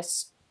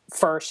this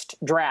first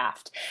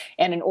draft.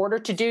 And in order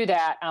to do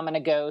that, I'm going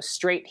to go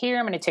straight here.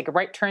 I'm going to take a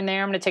right turn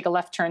there. I'm going to take a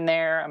left turn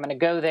there. I'm going to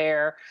go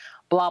there,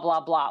 blah, blah,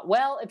 blah.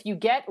 Well, if you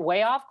get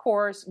way off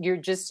course,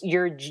 it's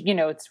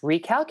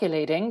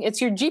recalculating.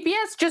 It's your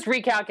GPS just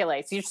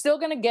recalculates. You're still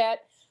going to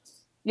get,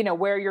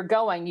 where you're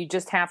going. You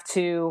just have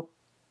to,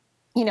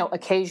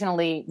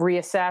 occasionally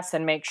reassess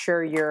and make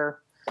sure you're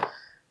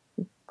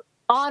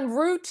en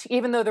route,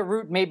 even though the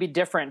route may be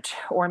different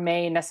or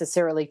may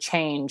necessarily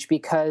change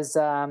because,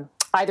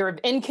 either of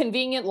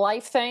inconvenient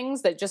life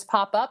things that just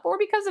pop up or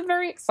because of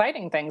very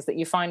exciting things that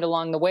you find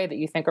along the way that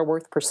you think are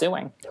worth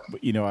pursuing.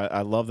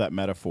 I love that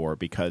metaphor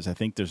because I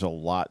think there's a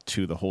lot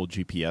to the whole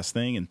GPS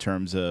thing in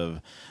terms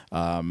of,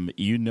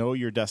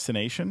 your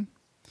destination,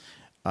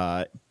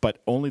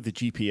 but only the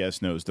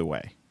GPS knows the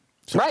way.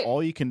 So right.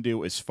 All you can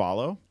do is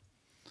follow.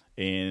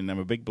 And I'm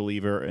a big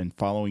believer in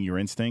following your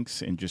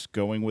instincts and just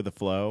going with the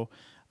flow,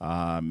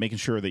 making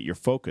sure that you're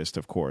focused,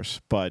 of course,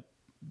 but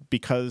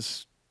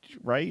because...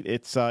 right?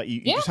 It's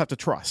you just have to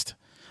trust.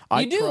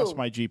 I trust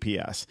my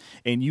GPS,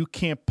 and you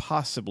can't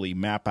possibly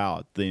map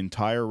out the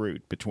entire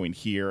route between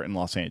here and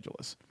Los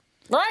Angeles.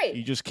 Right.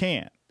 You just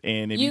can't.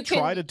 And if you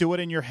try to do it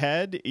in your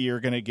head, you're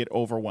going to get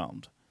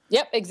overwhelmed.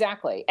 Yep,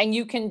 exactly. And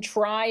you can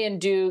try and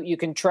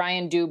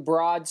do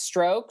broad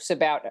strokes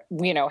about,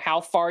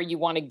 how far you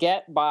want to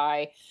get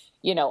by,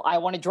 I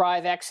want to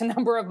drive X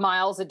number of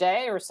miles a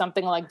day or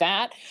something like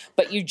that.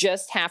 But you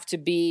just have to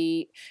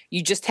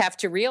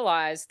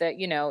realize that,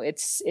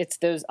 it's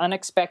those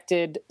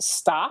unexpected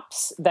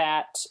stops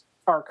that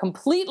are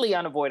completely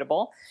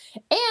unavoidable.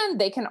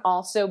 And they can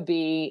also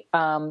be,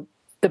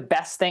 the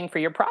best thing for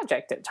your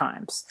project at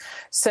times.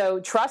 So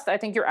trust, I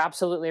think you're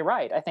absolutely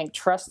right. I think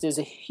trust is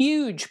a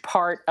huge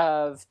part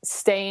of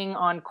staying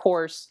on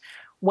course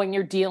when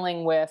you're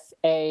dealing with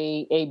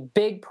a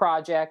big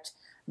project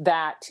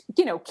that,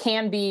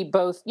 can be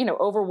both,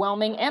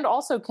 overwhelming and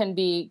also can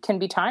be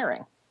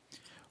tiring.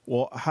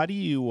 Well, how do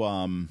you,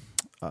 I'm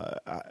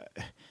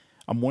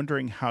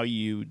wondering how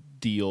you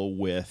deal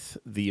with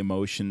the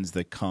emotions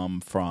that come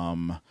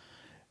from,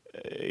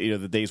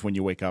 the days when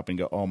you wake up and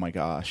go, oh my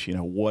gosh,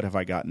 what have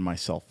I gotten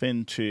myself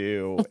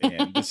into?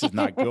 And this is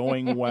not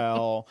going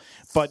well.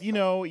 But, you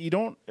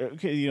don't,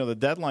 the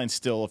deadline's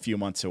still a few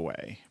months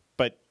away.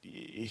 But,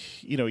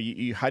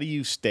 how do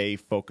you stay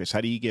focused? How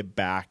do you get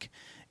back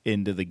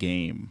into the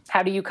game?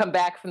 How do you come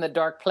back from the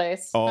dark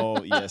place?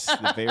 Oh, yes,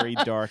 the very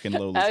dark and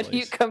lowly place. How do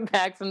you come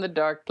back from the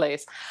dark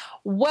place?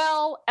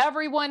 Well,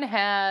 everyone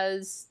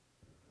has,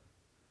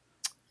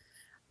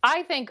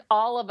 I think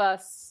all of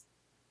us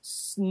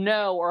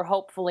know or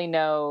hopefully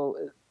know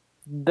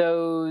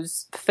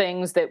those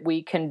things that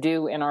we can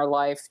do in our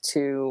life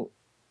to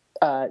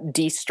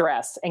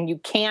de-stress, and you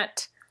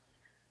can't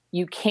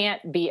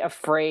be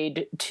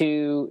afraid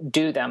to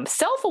do them.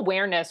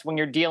 Self-awareness when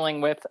you're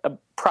dealing with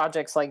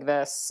projects like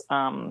this,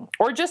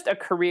 or just a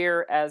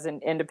career as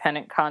an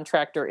independent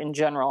contractor in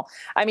general.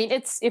 I mean,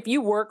 it's if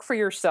you work for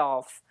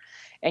yourself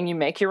and you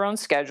make your own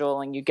schedule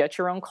and you get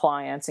your own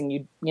clients and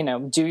you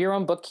do your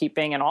own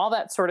bookkeeping and all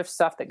that sort of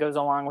stuff that goes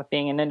along with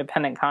being an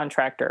independent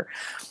contractor,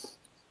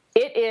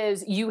 it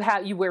is you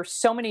wear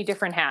so many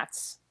different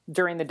hats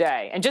during the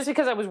day. And just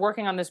because I was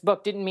working on this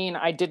book didn't mean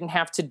I didn't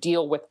have to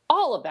deal with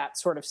all of that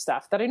sort of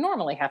stuff that I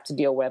normally have to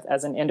deal with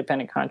as an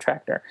independent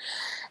contractor.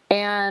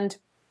 And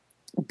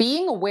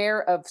being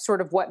aware of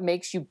sort of what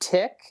makes you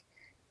tick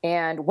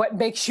and what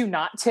makes you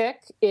not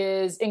tick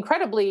is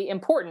incredibly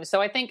important. So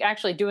I think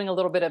actually doing a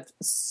little bit of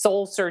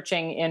soul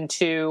searching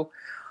into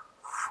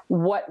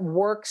what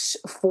works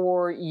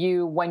for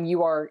you when you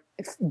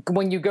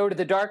go to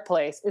the dark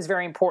place is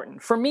very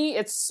important. For me,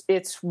 it's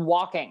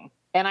walking.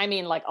 And I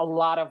mean like a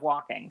lot of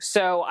walking.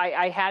 So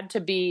I had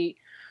to be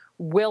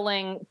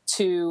willing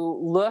to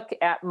look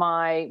at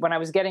when I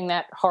was getting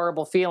that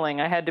horrible feeling,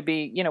 I had to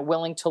be,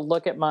 willing to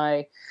look at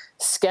my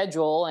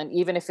schedule. And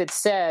even if it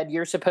said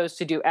you're supposed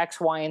to do X,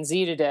 Y, and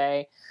Z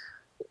today,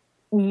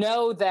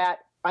 know that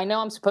I know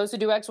I'm supposed to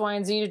do X, Y,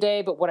 and Z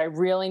today, but what I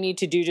really need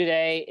to do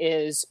today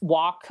is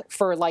walk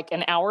for like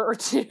an hour or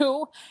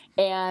two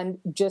and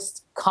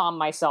just calm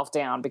myself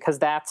down, because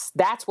that's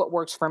what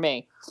works for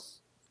me.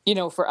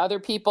 For other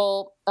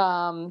people,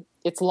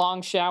 it's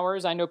long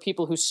showers. I know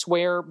people who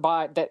swear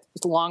by that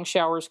long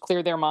showers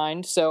clear their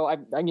mind. So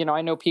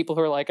I know people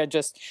who are like, I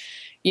just,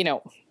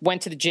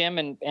 went to the gym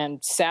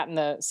and sat in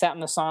the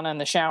sauna in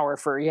the shower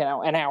for,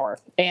 an hour.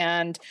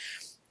 And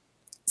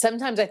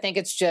sometimes I think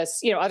it's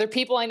just, other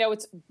people I know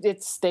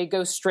they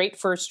go straight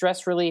for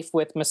stress relief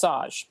with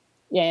massage.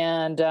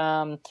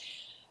 And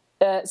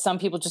some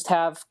people just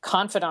have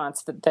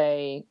confidants that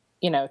they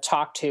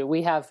talk to.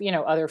 We have,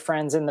 other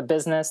friends in the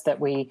business that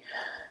we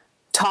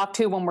talk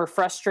to when we're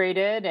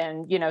frustrated,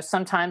 and,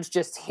 sometimes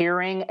just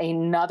hearing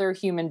another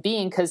human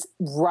being, because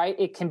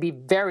it can be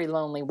very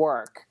lonely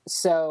work.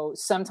 So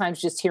sometimes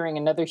just hearing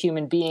another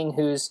human being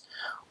who's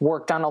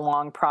worked on a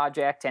long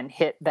project and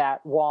hit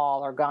that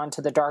wall or gone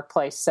to the dark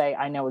place say,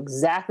 I know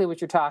exactly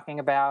what you're talking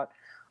about.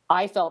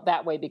 I felt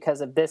that way because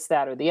of this,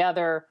 that, or the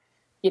other.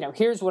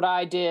 Here's what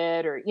I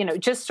did, or,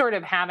 just sort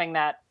of having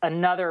that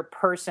another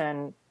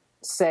person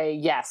say,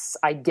 yes,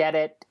 I get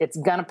it. It's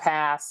going to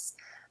pass.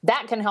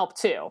 That can help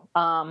too.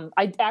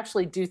 I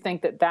actually do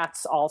think that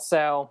that's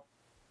also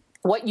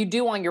what you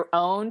do on your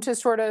own to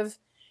sort of,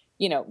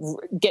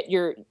 get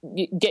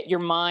your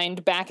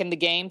mind back in the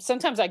game.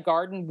 Sometimes I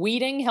garden.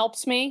 Weeding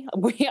helps me.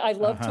 I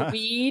love to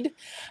weed.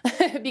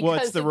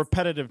 Because it's the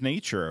repetitive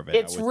nature of it.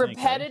 It's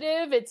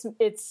repetitive. Think, right?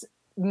 It's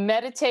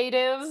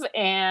meditative,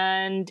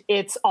 and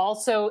it's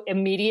also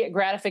immediate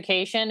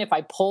gratification. If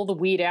I pull the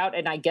weed out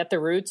and I get the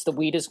roots, the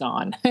weed is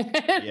gone.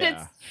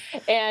 Yeah.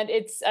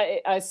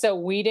 So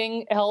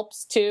weeding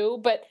helps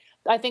too. But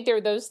I think there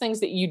are those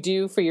things that you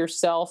do for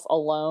yourself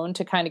alone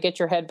to kind of get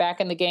your head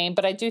back in the game.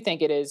 But I do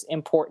think it is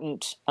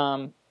important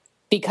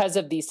because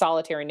of the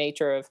solitary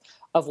nature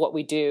of what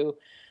we do,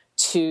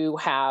 to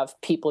have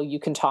people you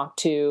can talk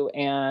to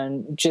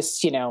and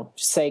just,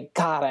 say,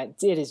 God,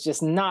 it is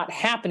just not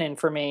happening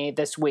for me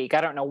this week.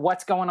 I don't know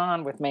what's going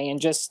on with me. And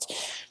just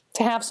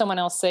to have someone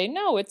else say,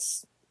 no,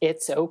 it's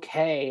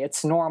okay.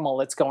 It's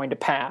normal. It's going to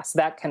pass.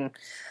 That can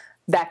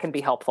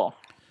be helpful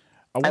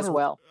as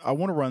well. I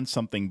want to run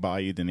something by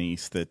you,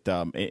 Denise, that,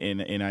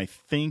 and I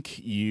think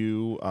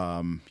you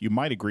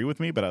might agree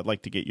with me, but I'd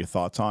like to get your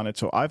thoughts on it.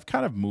 So I've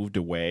kind of moved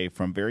away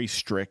from very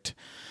strict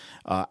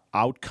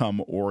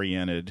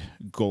outcome-oriented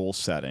goal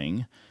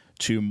setting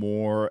to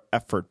more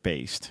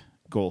effort-based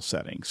goal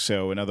setting.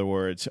 So in other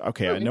words,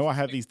 okay, I know I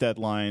have these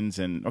deadlines,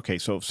 and okay,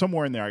 so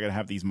somewhere in there I got to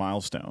have these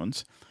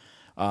milestones.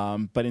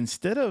 But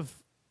instead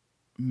of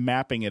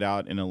mapping it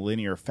out in a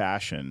linear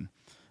fashion,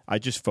 I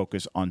just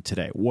focus on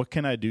today. What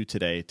can I do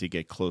today to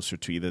get closer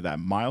to either that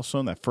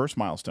milestone, that first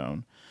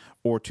milestone,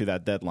 or to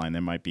that deadline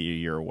that might be a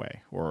year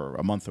away or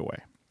a month away?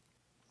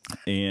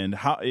 And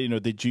how,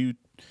 did you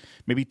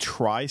maybe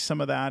try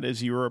some of that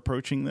as you were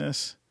approaching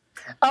this?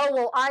 Oh,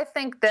 well, I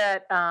think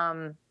that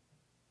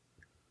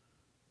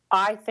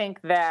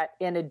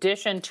in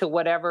addition to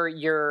whatever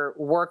you're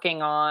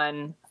working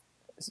on,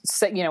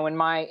 in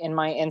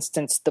my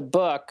instance, the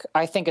book,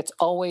 I think it's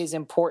always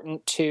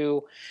important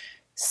to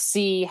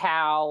see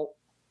how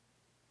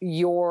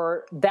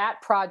that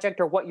project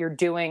or what you're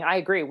doing, I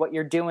agree, what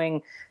you're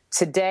doing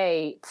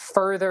today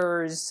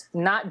furthers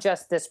not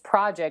just this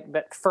project,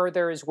 but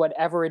furthers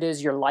whatever it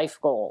is your life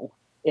goal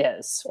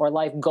is or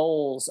life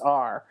goals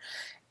are.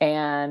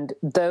 And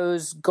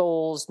those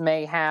goals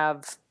may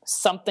have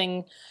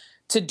something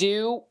to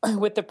do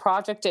with the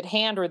project at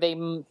hand, or they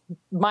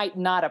might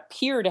not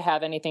appear to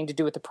have anything to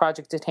do with the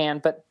project at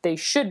hand, but they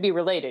should be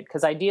related,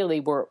 because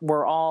ideally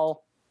we're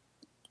all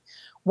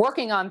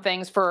working on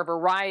things for a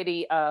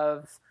variety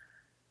of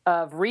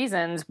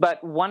reasons,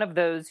 but one of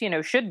those,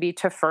 should be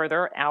to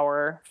further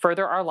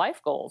our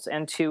life goals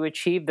and to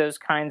achieve those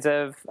kinds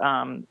of,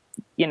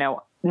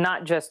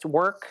 not just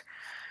work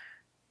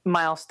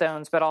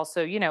milestones, but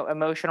also,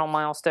 emotional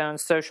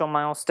milestones, social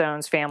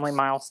milestones, family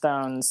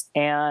milestones,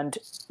 and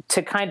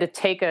to kind of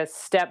take a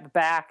step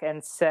back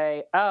and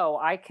say, oh,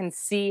 I can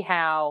see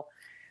how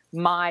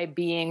my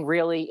being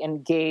really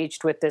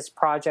engaged with this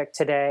project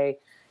today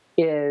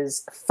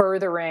is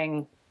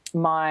furthering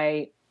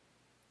my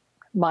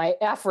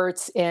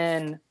efforts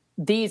in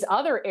these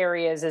other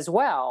areas as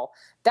well.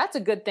 That's a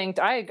good thing.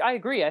 I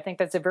agree. I think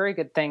that's a very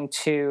good thing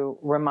to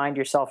remind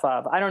yourself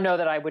of. I don't know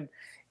that I would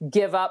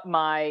give up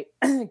my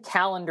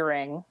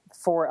calendaring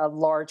for a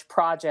large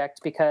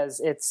project,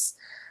 because it's,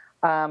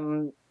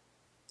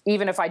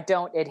 even if I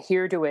don't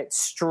adhere to it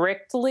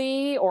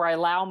strictly, or I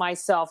allow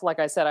myself, like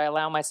I said, I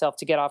allow myself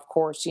to get off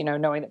course,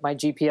 knowing that my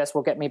GPS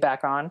will get me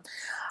back on.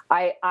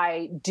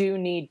 I do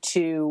need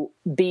to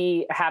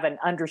have an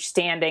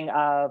understanding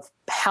of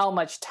how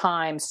much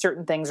time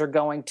certain things are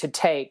going to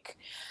take.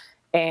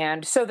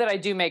 And so that I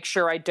do make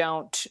sure I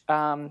don't,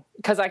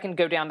 because I can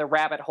go down the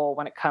rabbit hole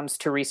when it comes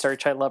to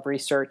research. I love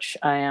research,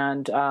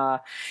 and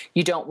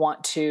you don't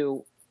want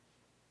to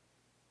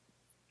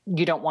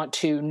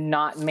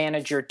not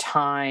manage your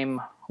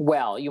time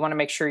well. You want to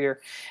make sure you're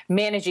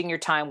managing your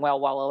time well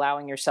while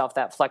allowing yourself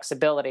that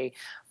flexibility.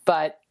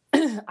 But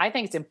I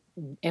think it's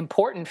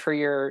important for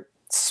your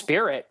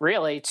spirit,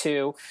 really,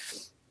 to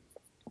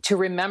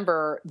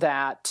remember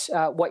that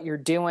what you're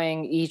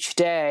doing each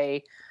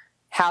day,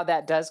 how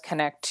that does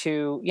connect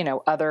to,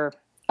 other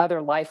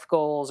life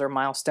goals or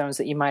milestones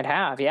that you might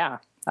have. Yeah,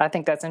 I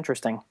think that's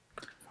interesting.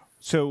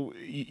 So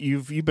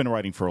you've been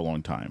writing for a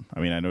long time. I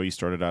mean, I know you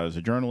started out as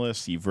a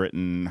journalist. You've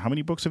written, how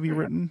many books have you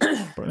written?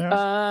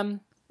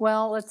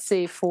 Well, let's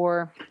see. If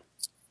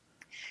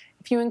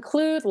you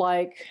include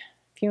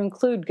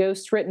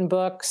ghost written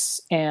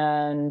books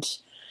and,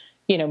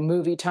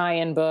 movie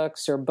tie-in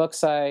books or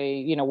books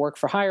I, work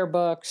for hire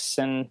books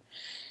and,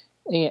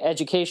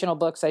 educational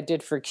books I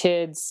did for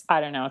kids. I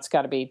don't know. It's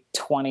got to be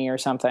 20 or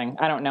something.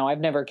 I don't know. I've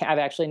never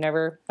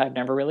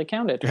really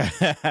counted.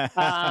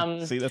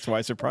 See, that's why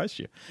I surprised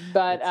you.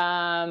 But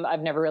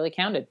I've never really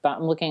counted. But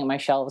I'm looking at my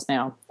shelves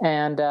now,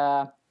 and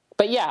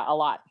but yeah, a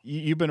lot.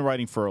 You've been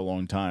writing for a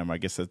long time. I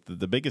guess that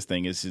the biggest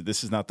thing is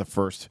this is not the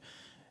first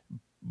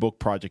book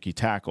project you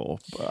tackle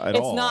at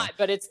all. It's not,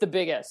 but it's the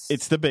biggest.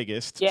 It's the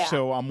biggest. Yeah.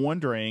 So I'm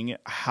wondering,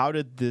 how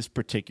did this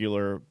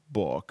particular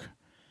book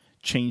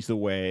change the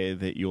way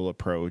that you'll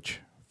approach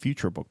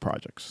future book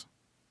projects?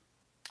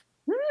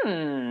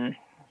 Let's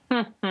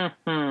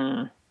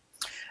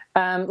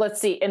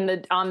see.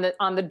 On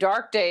the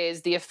dark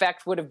days, the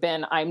effect would have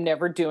been, I'm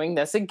never doing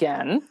this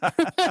again.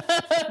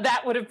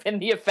 That would have been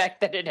the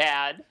effect that it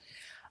had.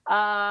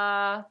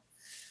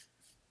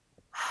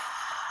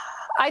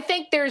 I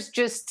think there's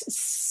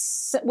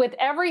just, with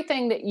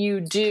everything that you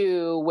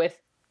do, with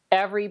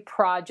every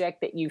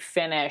project that you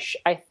finish,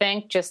 I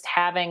think just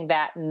having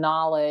that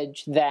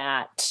knowledge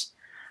that,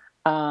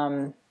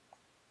 I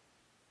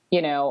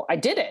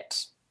did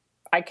it.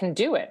 I can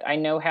do it. I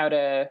know how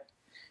to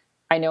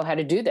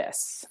do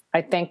this.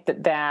 I think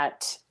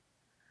that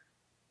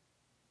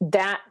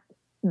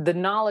the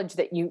knowledge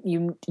that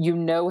you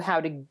know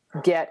how to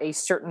get a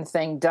certain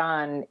thing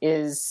done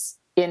is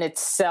in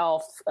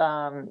itself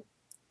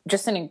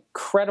just an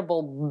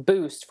incredible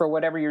boost for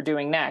whatever you're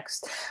doing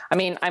next. I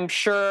mean, I'm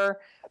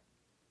sure,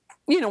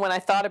 when I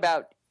thought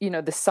about,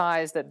 the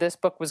size that this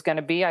book was going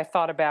to be, I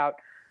thought about,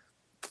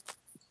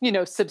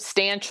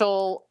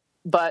 substantial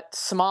but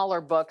smaller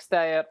books that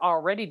I had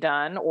already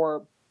done,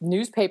 or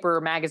newspaper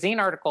or magazine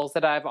articles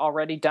that I've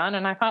already done.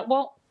 And I thought,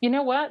 well, you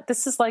know what?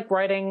 This is like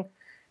writing,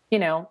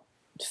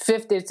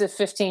 it's a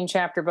 15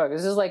 chapter book.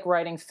 This is like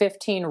writing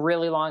 15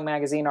 really long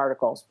magazine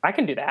articles. I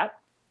can do that,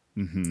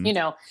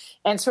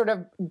 and sort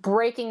of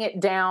breaking it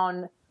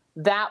down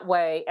that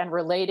way and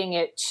relating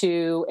it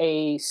to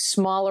a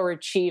smaller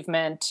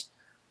achievement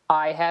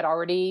I had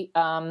already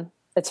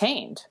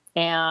attained.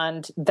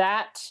 And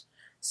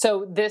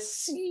so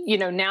this,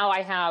 now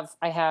I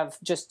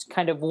have just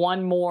kind of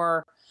one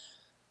more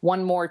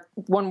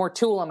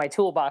tool in my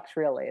toolbox,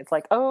 really. It's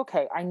like, oh,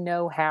 okay, I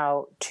know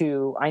how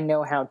to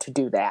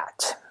do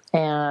that.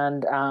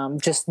 And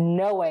just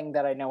knowing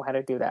that I know how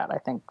to do that, I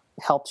think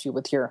helps you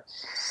with your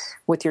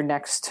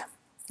next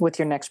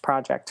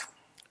project.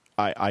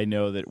 I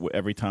know that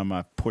every time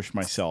I've pushed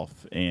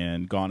myself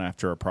and gone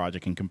after a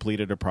project and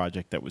completed a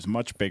project that was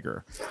much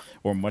bigger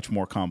or much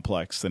more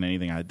complex than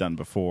anything I had done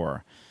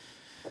before,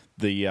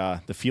 the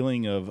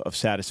feeling of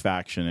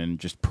satisfaction and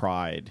just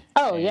pride.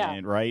 Oh, yeah.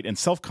 Right? And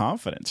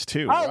self-confidence,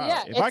 too. Oh, wow.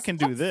 Yeah. If I can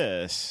do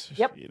this,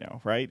 yep.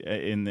 Right?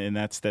 And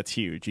that's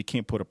huge. You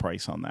can't put a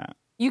price on that.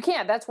 You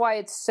can't. That's why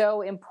it's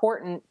so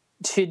important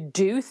to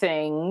do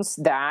things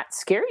that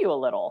scare you a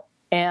little.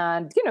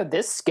 And,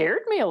 this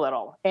scared me a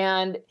little.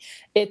 And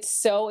it's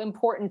so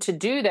important to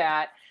do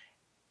that,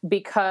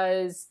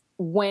 because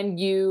when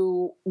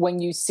you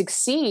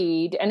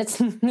succeed, and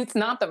it's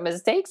not that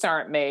mistakes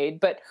aren't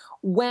made, but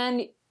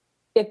when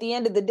at the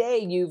end of the day,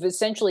 you've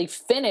essentially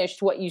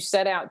finished what you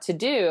set out to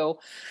do,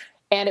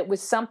 and it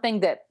was something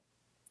that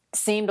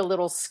seemed a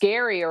little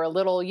scary or a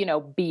little,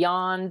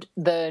 beyond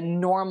the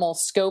normal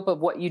scope of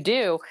what you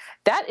do,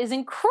 that is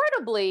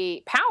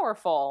incredibly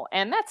powerful.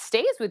 And that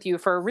stays with you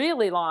for a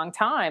really long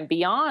time,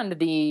 beyond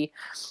the,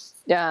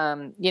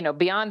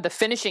 beyond the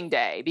finishing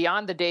day,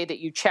 beyond the day that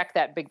you check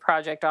that big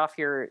project off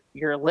your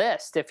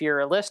list, if you're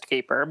a list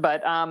keeper.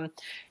 But,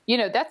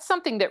 that's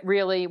something that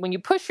really, when you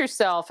push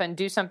yourself and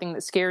do something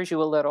that scares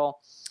you a little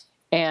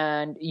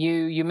and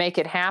you make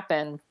it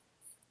happen,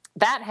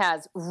 that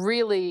has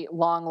really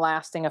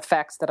long-lasting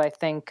effects that I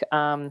think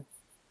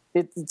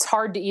it's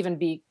hard to even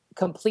be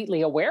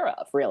completely aware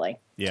of, really.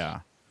 Yeah.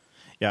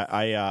 Yeah,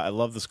 I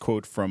love this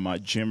quote from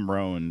Jim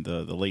Rohn,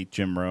 the late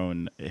Jim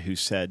Rohn, who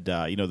said,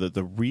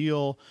 the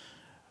real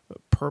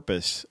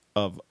purpose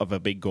of a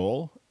big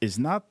goal is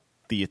not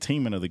the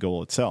attainment of the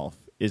goal itself,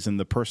 is in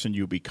the person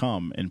you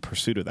become in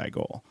pursuit of that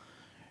goal.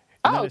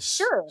 And that is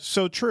sure.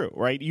 So true,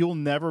 right? You'll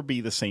never be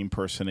the same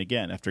person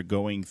again after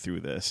going through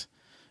this.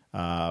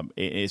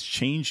 It's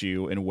changed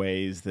you in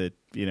ways that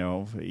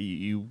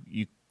you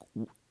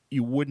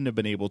wouldn't have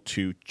been able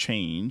to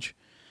change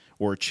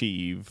or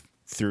achieve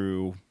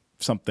through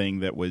something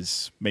that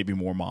was maybe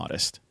more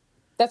modest.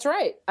 That's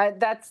right.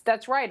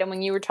 That's right. And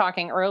when you were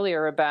talking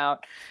earlier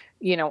about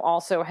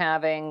also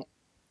having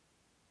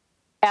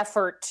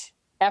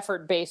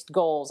effort-based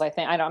goals, I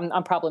think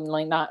I'm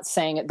probably not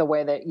saying it the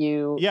way that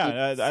you.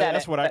 Yeah,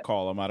 that's what I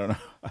call them. I don't know.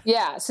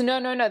 Yeah. So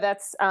no.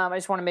 That's I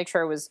just want to make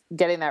sure I was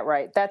getting that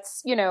right.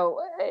 That's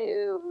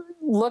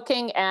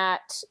looking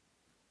at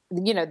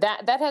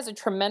that has a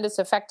tremendous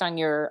effect on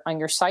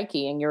your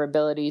psyche and your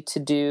ability to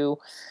do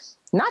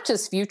not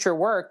just future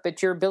work,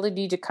 but your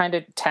ability to kind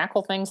of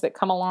tackle things that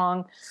come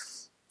along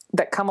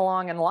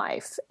in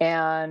life.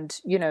 And,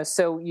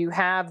 so you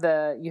have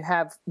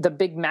the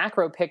big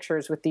macro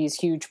pictures with these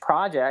huge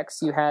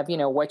projects. You have,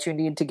 what you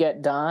need to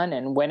get done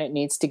and when it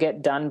needs to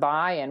get done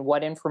by and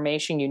what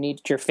information you need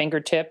at your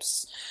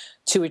fingertips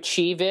to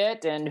achieve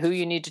it and who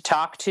you need to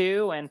talk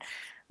to, and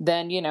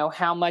then,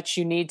 how much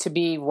you need to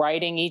be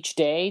writing each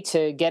day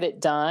to get it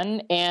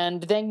done.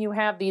 And then you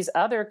have these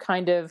other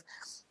kind of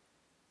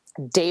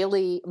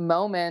daily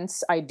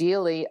moments,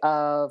 ideally,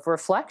 of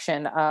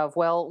reflection of,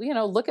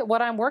 look at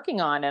what I'm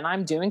working on, and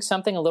I'm doing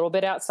something a little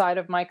bit outside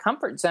of my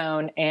comfort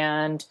zone,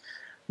 and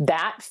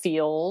that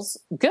feels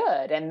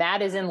good. And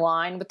that is in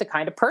line with the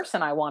kind of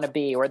person I want to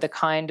be, or the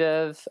kind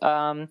of,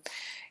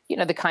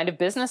 the kind of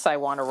business I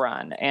want to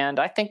run. And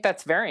I think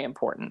that's very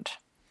important.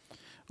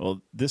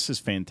 Well, this is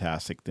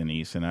fantastic,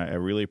 Denise, and I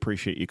really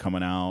appreciate you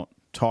coming out,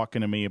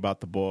 talking to me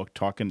about the book,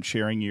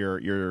 sharing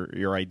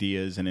your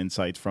ideas and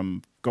insights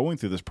from going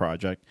through this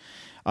project.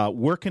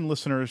 Where can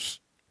listeners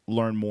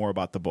learn more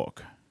about the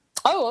book?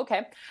 Oh,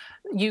 okay.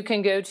 You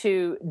can go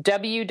to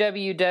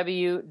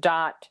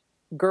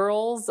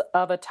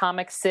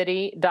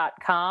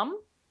www.girlsofatomiccity.com.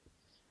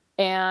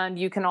 And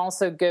you can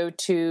also go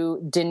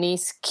to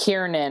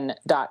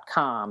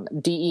DeniseKiernan.com,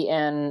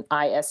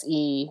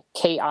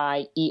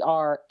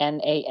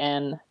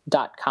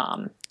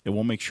 DeniseKiernan.com. And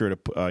we'll make sure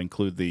to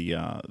include the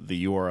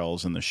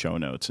URLs in the show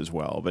notes as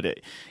well. But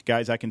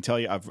guys, I can tell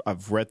you,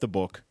 I've read the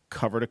book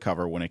cover to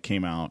cover when it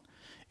came out.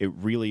 It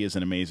really is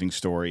an amazing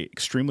story,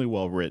 extremely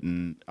well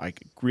written. I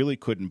really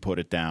couldn't put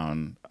it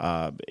down.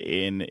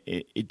 And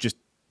it just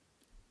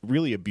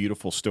really a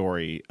beautiful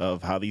story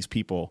of how these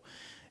people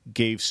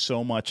gave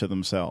so much of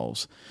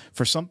themselves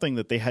for something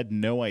that they had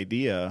no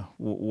idea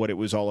what it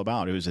was all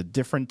about. It was a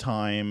different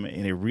time,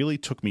 and it really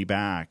took me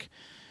back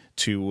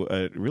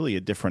to really a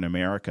different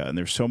America. And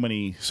there's so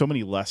many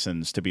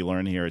lessons to be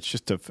learned here. It's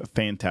just a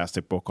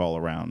fantastic book all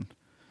around.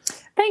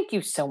 Thank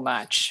you so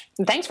much.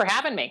 And thanks for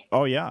having me.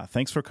 Oh, yeah.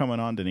 Thanks for coming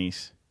on,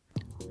 Denise.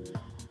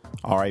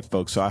 All right,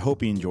 folks. So I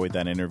hope you enjoyed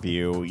that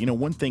interview.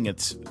 One thing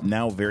that's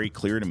now very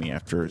clear to me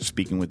after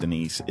speaking with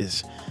Denise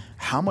is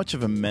how much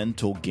of a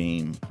mental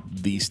game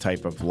these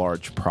type of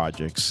large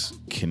projects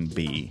can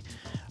be.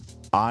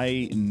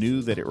 I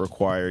knew that it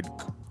required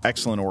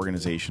excellent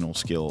organizational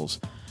skills,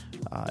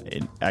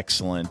 and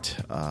excellent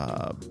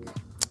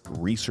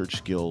research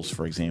skills,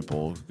 for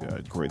example,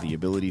 the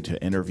ability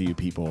to interview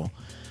people.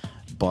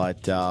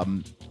 But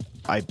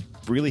I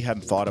really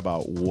hadn't thought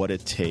about what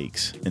it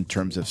takes in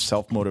terms of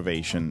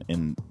self-motivation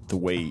and the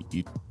way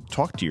you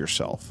talk to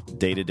yourself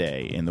day to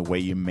day and the way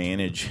you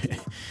manage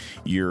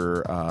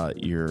your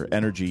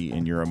energy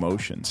and your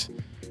emotions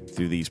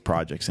through these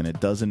projects. And it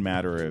doesn't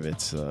matter if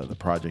it's the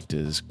project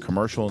is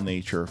commercial in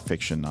nature,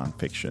 fiction,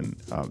 nonfiction.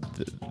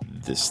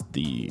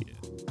 The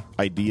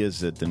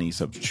ideas that Denise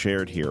have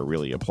shared here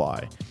really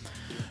apply.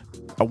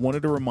 I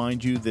wanted to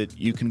remind you that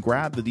you can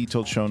grab the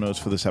detailed show notes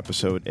for this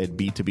episode at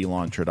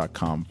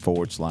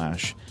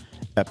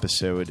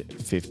b2blauncher.com/episode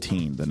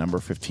 15, the number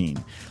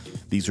 15.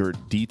 These are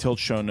detailed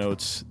show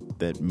notes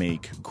that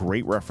make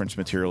great reference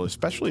material,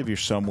 especially if you're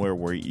somewhere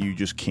where you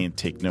just can't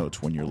take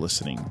notes when you're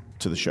listening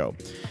to the show.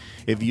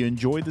 If you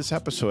enjoyed this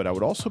episode, I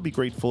would also be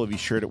grateful if you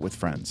shared it with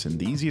friends. And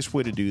the easiest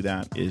way to do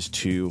that is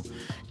to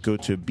go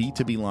to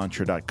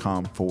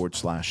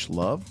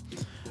b2blauncher.com/love,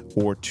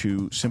 or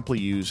to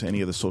simply use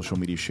any of the social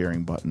media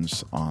sharing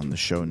buttons on the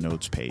show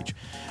notes page.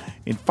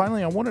 And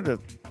finally, I wanted to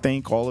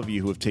thank all of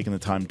you who have taken the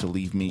time to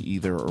leave me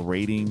either a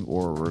rating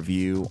or a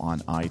review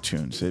on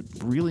iTunes. It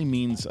really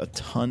means a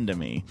ton to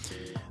me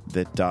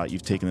that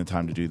you've taken the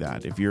time to do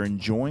that. If you're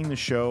enjoying the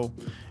show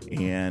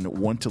and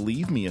want to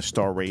leave me a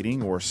star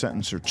rating or a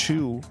sentence or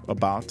two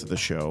about the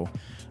show,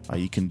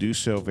 you can do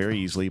so very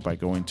easily by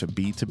going to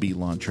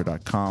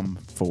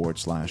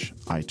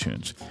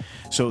b2blauncher.com/iTunes.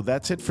 So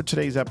that's it for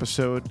today's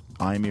episode.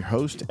 I'm your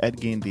host, Ed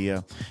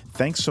Gandia.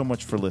 Thanks so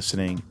much for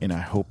listening, and I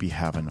hope you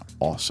have an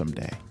awesome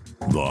day.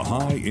 The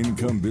High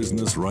Income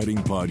Business Writing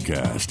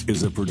Podcast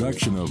is a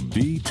production of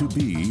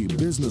B2B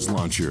Business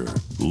Launcher.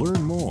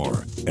 Learn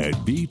more at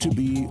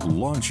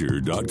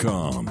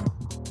b2blauncher.com.